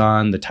focus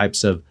on, the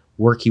types of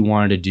work he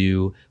wanted to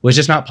do was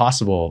just not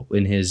possible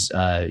in his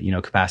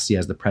capacity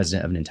as the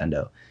president of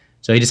Nintendo.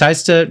 So he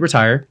decides to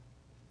retire.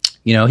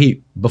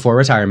 He before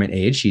retirement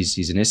age,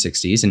 he's in his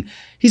 60s, and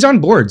he's on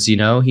boards. He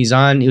was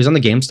on the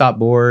GameStop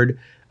board.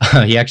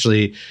 He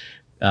actually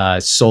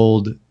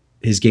sold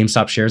his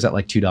GameStop shares at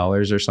like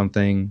 $2 or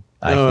something.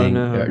 I think.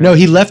 No,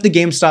 he left the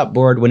GameStop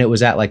board when it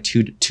was at like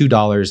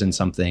 $2 and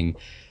something.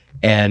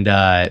 And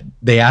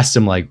they asked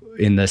him, like,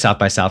 in the South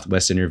by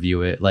Southwest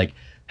interview,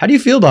 how do you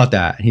feel about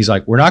that? And he's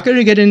like, we're not going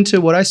to get into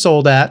what I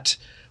sold at,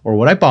 or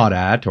what I bought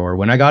at, or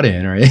when I got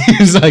in, right?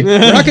 He's like,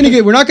 we're not going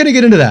to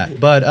get into that.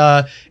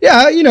 But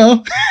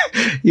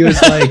he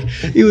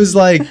was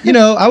like,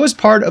 I was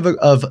part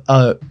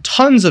of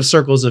tons of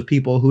circles of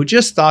people who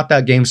just thought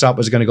that GameStop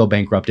was going to go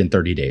bankrupt in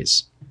 30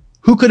 days.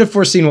 Who could have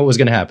foreseen what was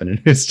going to happen?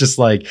 And it's just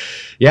like,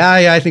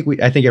 I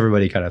think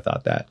everybody kind of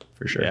thought that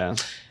for sure. Yeah,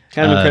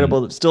 kind of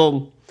incredible.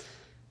 Still,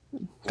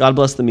 God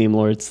bless the meme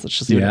lords. Let's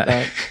just leave it at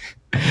that.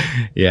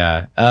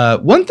 Yeah.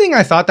 One thing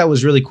I thought that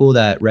was really cool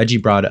that Reggie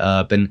brought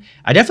up, and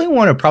I definitely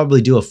want to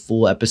probably do a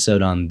full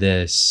episode on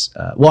this.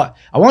 I want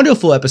to do a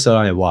full episode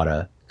on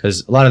Iwata,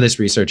 because a lot of this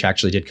research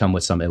actually did come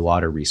with some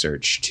Iwata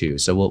research too.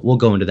 So we'll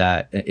go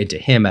into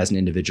him as an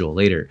individual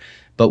later.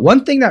 But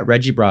one thing that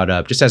Reggie brought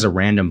up, just as a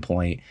random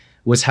point,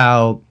 was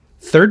how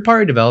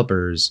third-party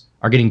developers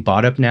are getting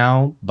bought up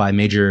now by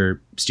major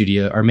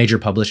studio or major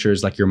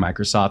publishers like your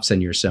Microsofts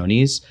and your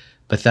Sonys.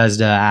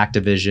 Bethesda,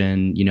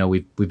 Activision,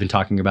 we've been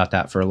talking about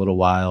that for a little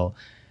while.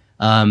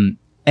 And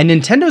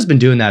Nintendo's been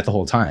doing that the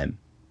whole time,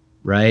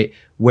 right?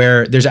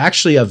 Where there's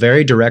actually a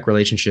very direct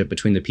relationship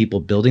between the people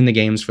building the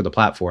games for the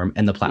platform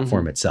and the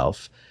platform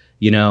itself.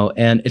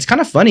 And it's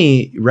kind of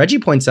funny. Reggie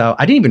points out,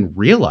 I didn't even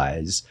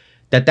realize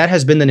that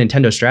has been the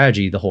Nintendo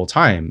strategy the whole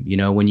time.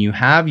 When you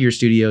have your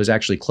studios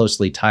actually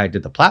closely tied to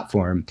the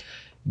platform,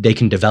 they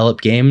can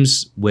develop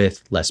games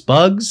with less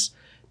bugs.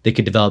 They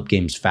could develop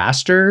games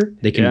faster.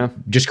 They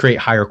can just create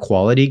higher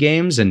quality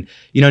games. And,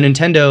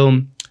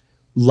 Nintendo,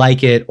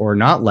 like it or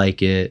not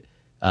like it,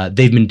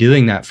 they've been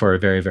doing that for a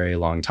very, very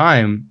long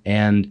time.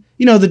 And,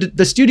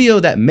 the studio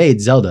that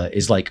made Zelda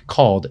is like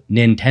called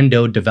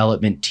Nintendo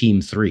Development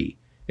Team 3.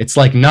 It's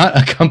like not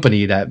a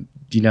company that,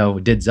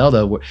 did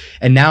Zelda.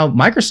 And now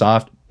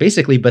Microsoft,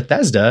 basically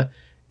Bethesda,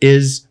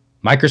 is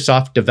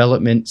Microsoft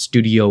Development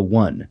Studio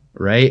 1,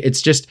 right?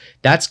 It's just,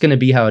 that's going to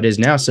be how it is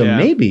now. So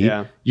maybe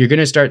you're going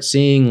to start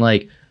seeing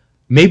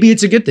maybe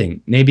it's a good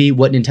thing. Maybe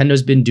what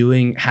Nintendo's been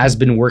doing has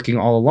been working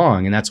all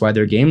along. And that's why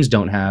their games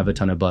don't have a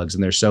ton of bugs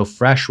and they're so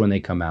fresh when they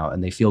come out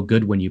and they feel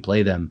good when you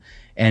play them.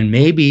 And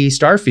maybe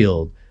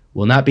Starfield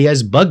will not be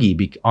as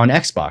buggy on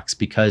Xbox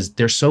because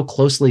they're so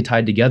closely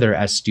tied together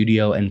as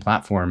studio and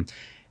platform.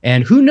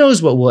 And who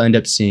knows what we'll end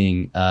up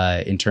seeing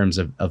in terms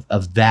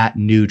of that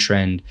new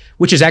trend,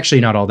 which is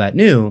actually not all that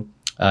new,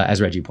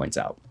 as Reggie points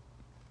out.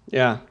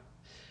 Yeah,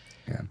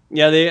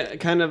 they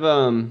kind of,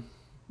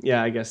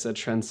 I guess a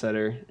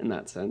trendsetter in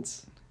that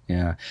sense.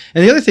 Yeah.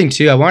 And the other thing,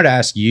 too, I wanted to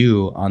ask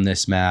you on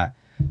this, Matt.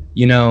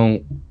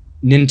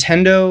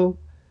 Nintendo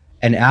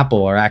and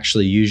Apple are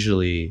actually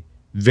usually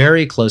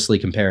very closely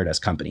compared as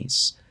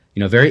companies,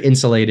 very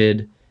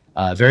insulated,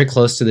 very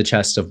close to the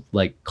chest of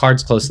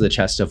cards close to the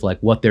chest of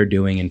what they're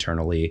doing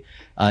internally,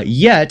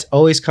 yet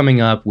always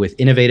coming up with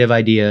innovative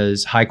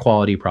ideas, high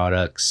quality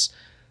products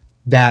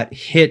that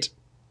hit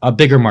a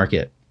bigger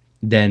market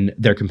than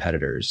their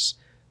competitors.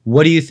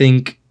 What do you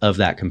think of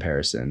that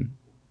comparison,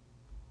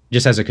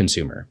 just as a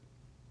consumer?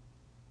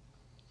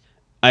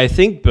 I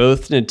think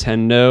both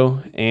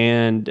Nintendo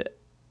and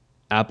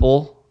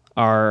Apple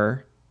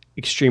are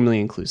extremely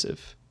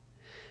inclusive.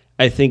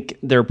 I think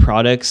their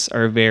products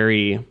are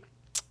very,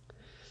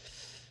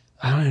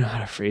 I don't even know how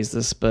to phrase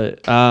this,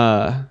 but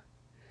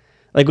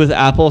with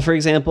Apple, for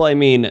example, I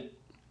mean,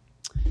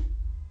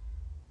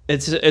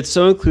 it's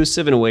so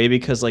inclusive in a way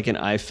because an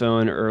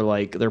iPhone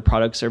or their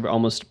products are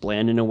almost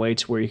bland in a way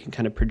to where you can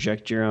kind of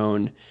project your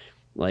own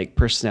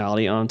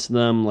personality onto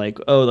them.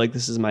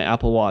 This is my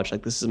Apple Watch,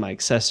 this is my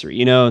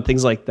accessory,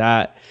 things like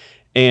that.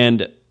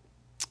 And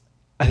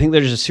I think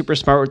they're just super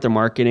smart with their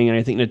marketing, and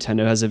I think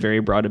Nintendo has a very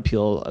broad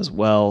appeal as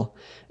well.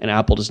 And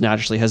Apple just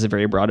naturally has a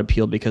very broad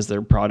appeal because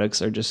their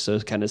products are just so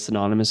kind of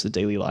synonymous with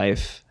daily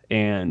life.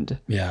 And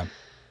this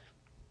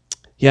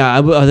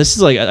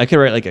is I could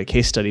write a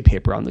case study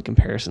paper on the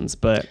comparisons,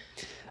 but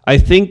I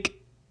think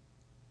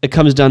it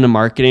comes down to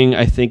marketing.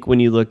 I think when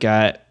you look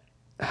at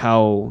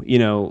how,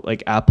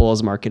 Apple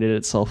has marketed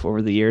itself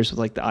over the years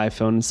with the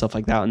iPhone and stuff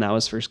like that, when that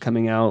was first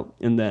coming out,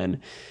 and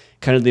then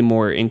kind of the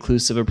more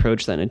inclusive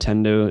approach that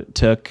Nintendo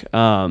took,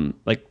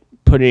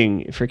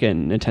 putting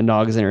freaking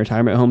Nintendogs in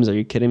retirement homes. Are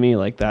you kidding me?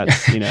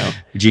 That's,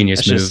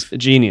 genius move. Just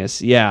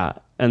genius. Yeah.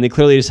 And they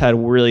clearly just had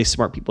really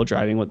smart people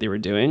driving what they were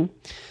doing.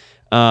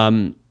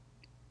 And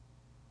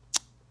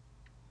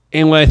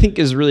what I think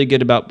is really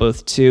good about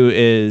both too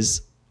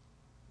is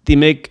they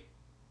make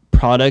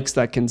products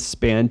that can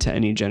span to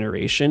any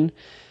generation.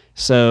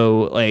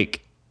 So when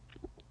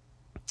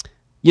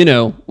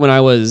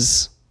I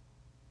was,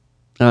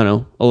 I don't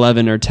know,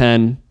 11 or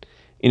 10,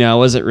 I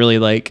wasn't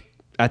really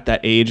at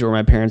that age where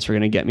my parents were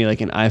going to get me an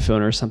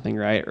iPhone or something,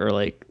 right? Or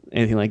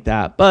anything like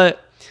that.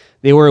 But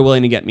they were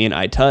willing to get me an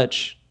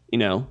iTouch, the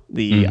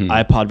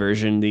iPod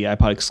version, the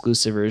iPod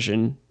exclusive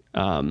version.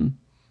 I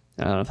don't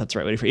know if that's the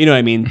right way to phrase it. You know what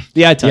I mean?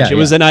 The iTouch. It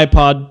was an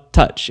iPod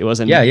Touch. It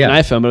wasn't an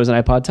iPhone, but it was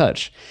an iPod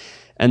Touch.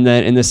 And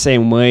then in the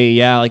same way,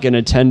 a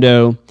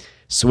Nintendo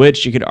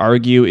Switch, you could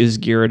argue, is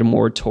geared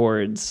more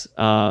towards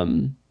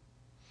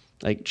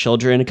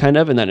children kind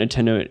of, and that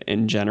Nintendo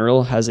in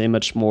general has a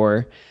much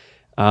more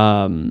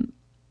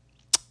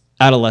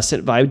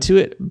adolescent vibe to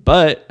it.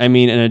 But I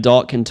mean, an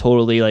adult can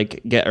totally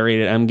get a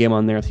rated M game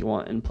on there if you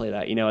want and play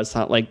that. It's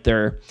not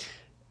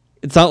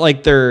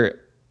like they're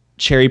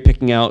cherry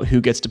picking out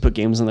who gets to put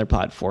games on their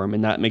platform,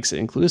 and that makes it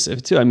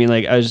inclusive too. I mean,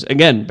 I was,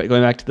 again,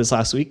 going back to this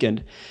last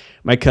weekend,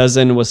 my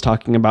cousin was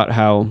talking about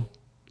how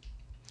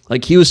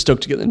he was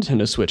stoked to get the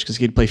Nintendo Switch because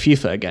he'd play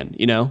FIFA again.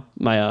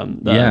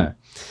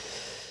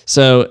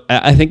 So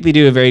I think they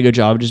do a very good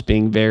job just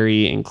being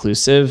very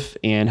inclusive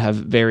and have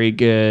very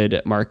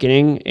good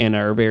marketing and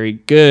are very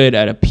good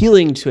at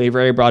appealing to a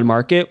very broad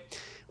market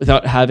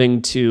without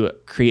having to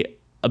create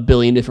a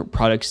billion different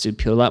products to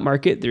appeal to that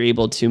market. They're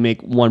able to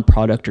make one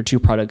product or two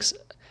products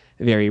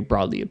very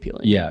broadly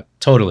appealing. Yeah,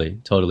 totally.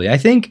 I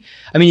think,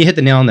 you hit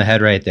the nail on the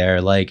head right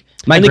there. My and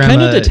grandma they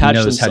kind of detach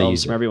knows how to themselves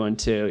use from it. everyone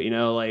too.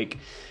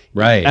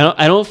 Right.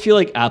 I don't feel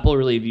like Apple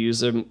really views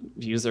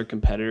their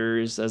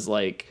competitors as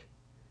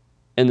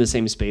in the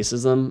same space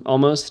as them,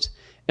 almost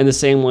in the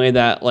same way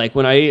that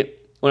when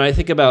I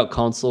think about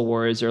console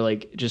wars or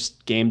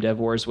just game dev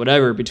wars,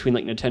 whatever, between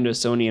Nintendo,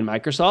 Sony, and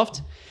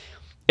Microsoft,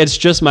 it's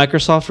just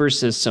Microsoft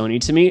versus Sony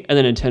to me, and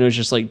then Nintendo's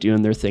just like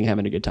doing their thing,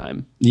 having a good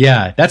time.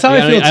 Yeah, that's how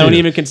I feel too. I don't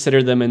even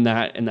consider them in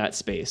that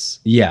space.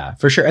 Yeah,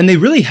 for sure. And they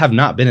really have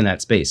not been in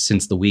that space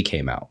since the Wii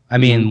came out. I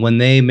mean, when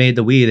they made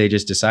the Wii, they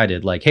just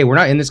decided like, hey, we're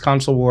not in this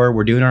console war.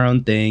 We're doing our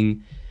own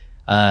thing.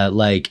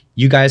 Like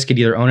you guys could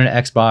either own an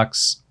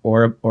Xbox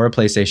or a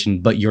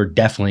PlayStation, but you're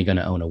definitely going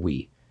to own a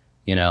Wii,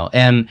 you know?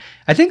 And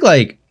I think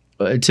like,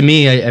 to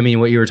me, I mean,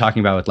 what you were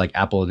talking about with like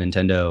Apple and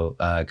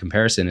Nintendo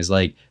comparison is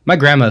like my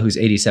grandma, who's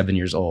 87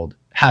 years old,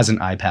 has an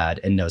iPad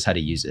and knows how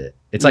to use it.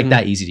 It's like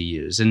that easy to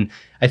use. And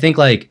I think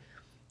like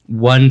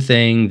one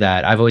thing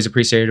that I've always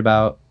appreciated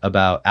about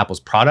Apple's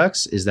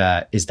products is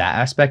that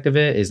aspect of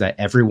it is that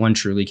everyone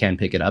truly can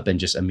pick it up and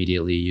just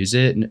immediately use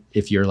it.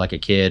 If you're like a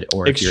kid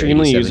or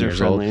extremely if you're 87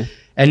 years old. user-friendly.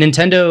 And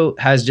Nintendo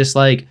has just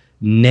like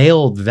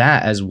nailed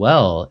that as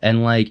well.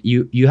 And like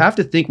you have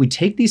to think we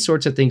take these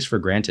sorts of things for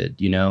granted,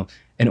 you know?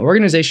 An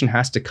organization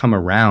has to come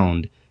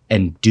around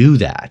and do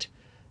that,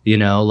 you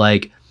know,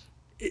 like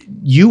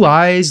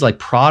UIs, like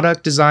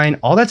product design,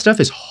 all that stuff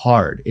is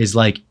hard. Is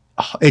like,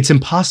 it's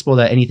impossible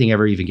that anything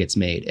ever even gets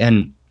made.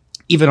 And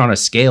even on a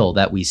scale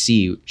that we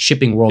see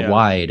shipping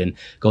worldwide and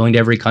going to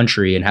every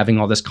country and having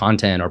all this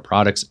content or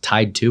products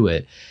tied to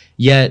it.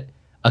 Yet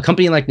a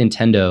company like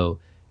Nintendo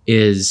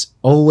is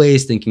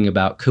always thinking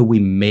about, could we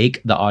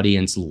make the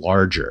audience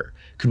larger?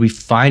 Could we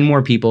find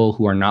more people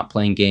who are not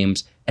playing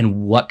games?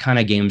 And what kind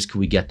of games could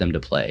we get them to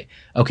play?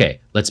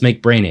 Okay, let's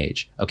make Brain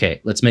Age. Okay,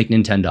 let's make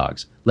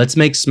Nintendogs. Let's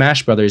make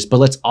Smash Brothers, but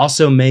let's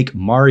also make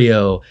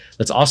Mario.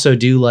 Let's also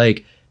do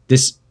like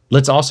this.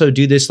 Let's also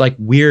do this like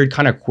weird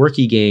kind of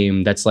quirky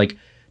game that's like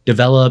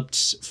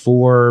developed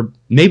for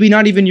maybe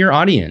not even your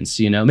audience,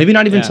 you know, maybe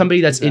not even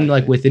somebody that's in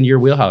like within your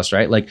wheelhouse,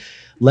 right? Like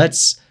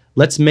let's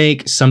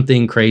make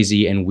something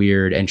crazy and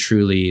weird and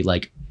truly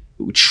like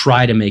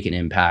try to make an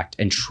impact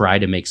and try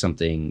to make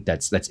something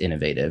that's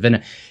innovative.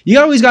 And you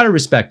always got to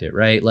respect it,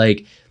 right?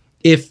 Like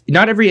if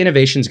not every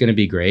innovation is going to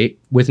be great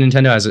with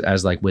Nintendo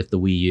as like with the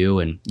Wii U,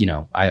 and you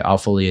know, I'll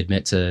fully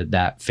admit to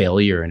that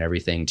failure and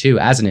everything too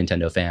as a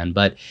Nintendo fan,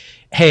 but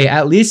hey,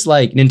 at least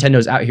like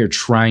Nintendo's out here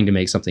trying to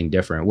make something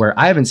different, where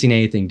I haven't seen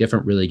anything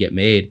different really get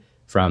made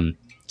from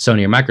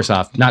Sony or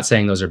Microsoft. Not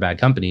saying those are bad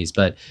companies,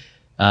 but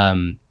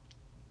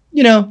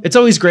you know, it's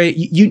always great.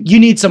 You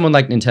need someone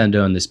like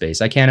Nintendo in this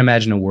space. I can't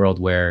imagine a world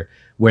where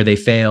they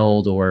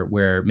failed or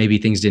where maybe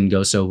things didn't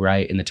go so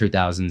right in the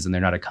 2000s and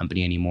they're not a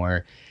company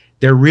anymore.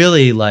 They're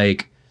really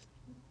like,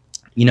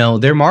 you know,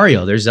 they're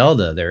Mario, they're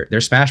Zelda,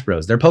 they're Smash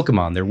Bros, they're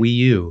Pokemon, they're Wii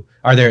U,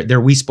 or they're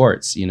Wii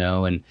Sports, you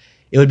know. And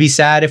it would be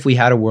sad if we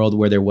had a world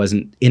where there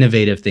wasn't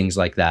innovative things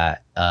like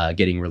that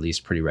getting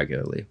released pretty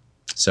regularly.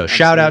 So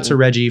shout out to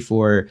Reggie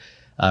for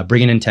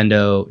bringing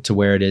Nintendo to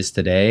where it is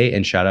today,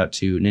 and shout out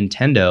to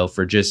Nintendo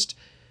for just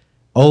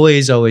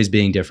always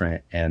being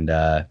different and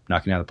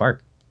knocking it out of the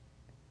park.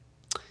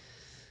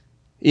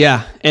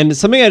 Yeah, and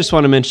something I just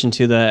want to mention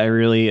too that I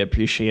really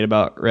appreciate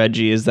about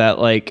Reggie is that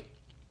like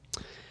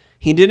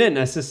he didn't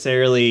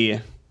necessarily. I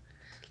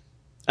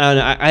don't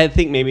know. I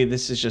think maybe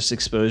this is just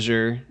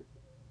exposure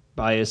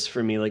bias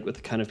for me, like with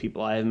the kind of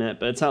people I have met.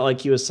 But it's not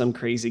like he was some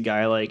crazy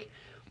guy like,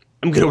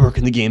 I'm going to work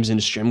in the games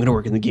industry. I'm going to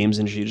work in the games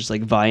industry, just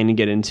like vying to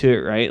get into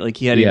it, right? Like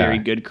he had a very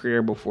good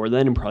career before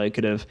then and probably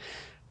could have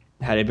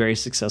had a very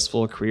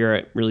successful career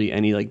at really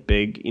any like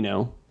big, you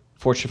know,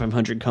 Fortune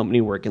 500 company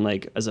working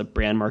like as a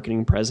brand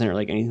marketing president or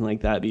like anything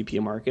like that, VP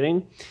of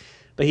marketing.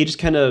 But he just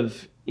kind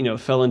of, you know,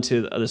 fell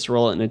into this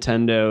role at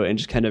Nintendo and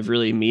just kind of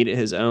really made it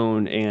his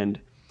own and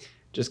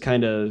just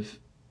kind of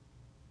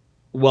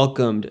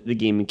welcomed the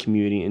gaming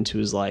community into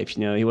his life.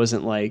 You know, he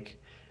wasn't like,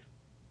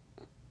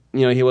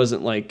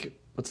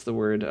 what's the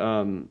word?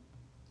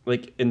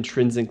 Like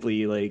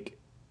intrinsically like,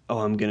 oh,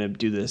 I'm going to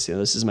do this. You know,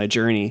 this is my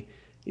journey.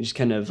 He just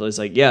kind of was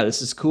like, yeah,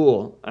 this is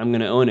cool. I'm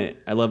going to own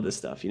it. I love this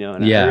stuff, you know?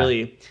 And he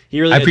really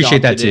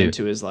appreciate that adopted too. It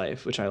into his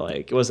life, which I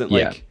like. It wasn't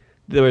like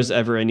there was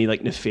ever any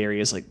like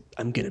nefarious, like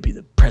I'm going to be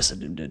the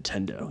president of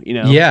Nintendo, you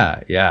know?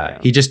 Yeah.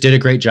 He just did a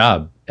great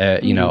job,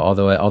 you know, all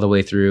the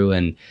way through.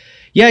 And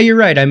yeah, you're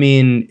right. I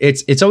mean,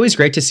 it's always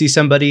great to see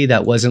somebody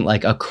that wasn't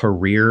like a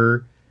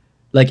career.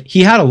 Like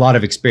he had a lot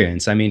of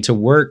experience. I mean, to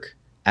work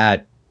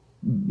at,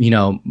 you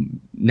know,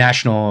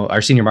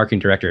 our senior marketing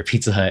director at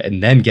Pizza Hut,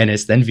 and then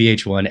Guinness, then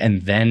VH1,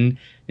 and then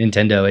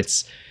Nintendo.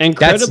 It's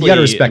incredibly you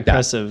gotta respect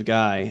impressive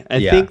guy. I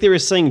think they were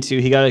saying too,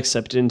 he got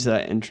accepted into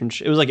that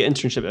internship. It was like an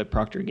internship at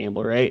Procter &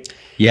 Gamble, right?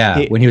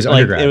 Yeah, when he was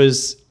undergrad. He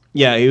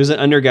was an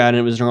undergrad, and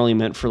it was normally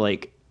meant for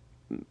like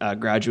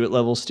graduate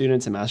level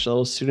students and master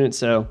level students.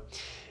 So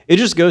it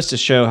just goes to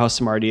show how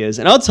smart he is.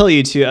 And I'll tell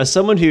you too, as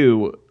someone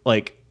who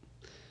like,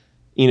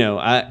 you know,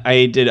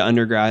 I did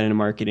undergrad in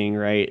marketing,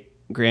 right?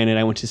 Granted,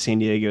 I went to San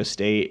Diego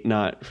State,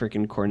 not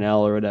freaking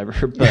Cornell or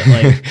whatever, but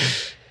like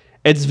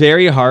it's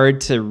very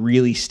hard to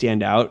really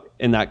stand out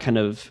in that kind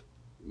of,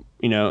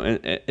 you know,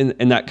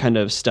 in that kind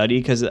of study,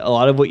 because a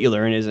lot of what you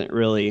learn isn't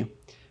really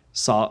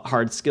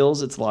hard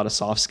skills. It's a lot of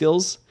soft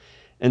skills.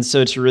 And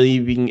so it's really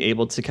being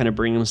able to kind of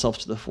bring himself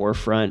to the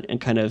forefront and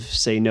kind of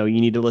say, no,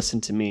 you need to listen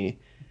to me.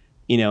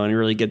 and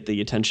really get the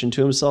attention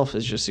to himself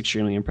is just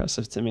extremely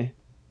impressive to me.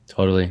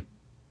 Totally.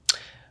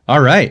 All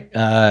right.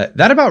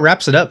 That about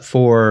wraps it up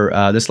for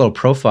this little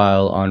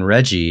profile on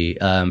Reggie.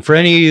 For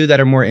any of you that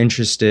are more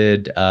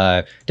interested,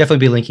 definitely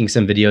be linking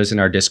some videos in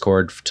our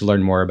Discord to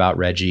learn more about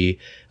Reggie.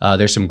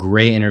 There's some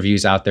great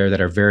interviews out there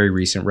that are very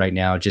recent right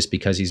now just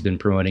because he's been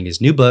promoting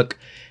his new book.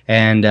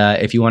 And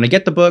if you want to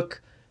get the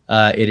book,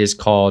 it is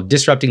called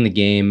Disrupting the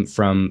Game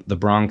from the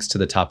Bronx to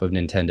the Top of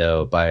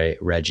Nintendo by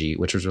Reggie,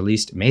 which was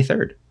released May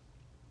 3rd.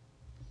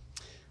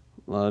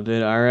 Love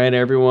it. All right,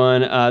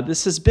 everyone.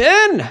 This has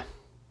been...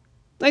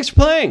 Thanks for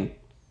playing.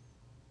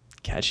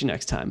 Catch you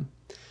next time.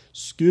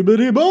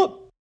 Skibbity bop.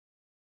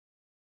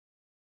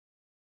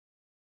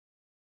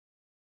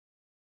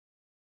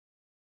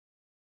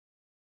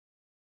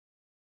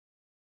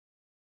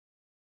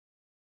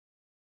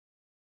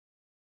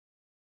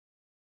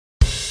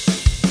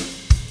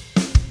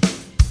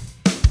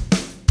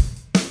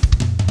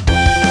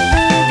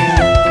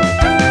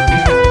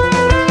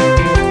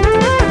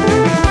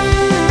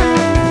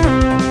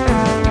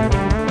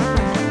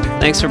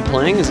 Thanks for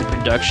Playing is a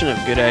production of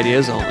Good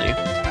Ideas Only.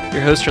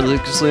 Your hosts are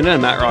Lucas Luna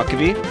and Matt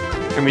Rockaby.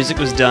 Our music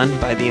was done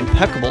by the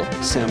impeccable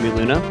Sammy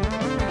Luna,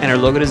 and our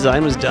logo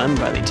design was done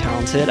by the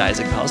talented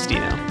Isaac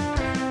Palestino.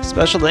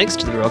 Special thanks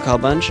to the Roll Call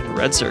Bunch and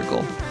Red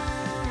Circle.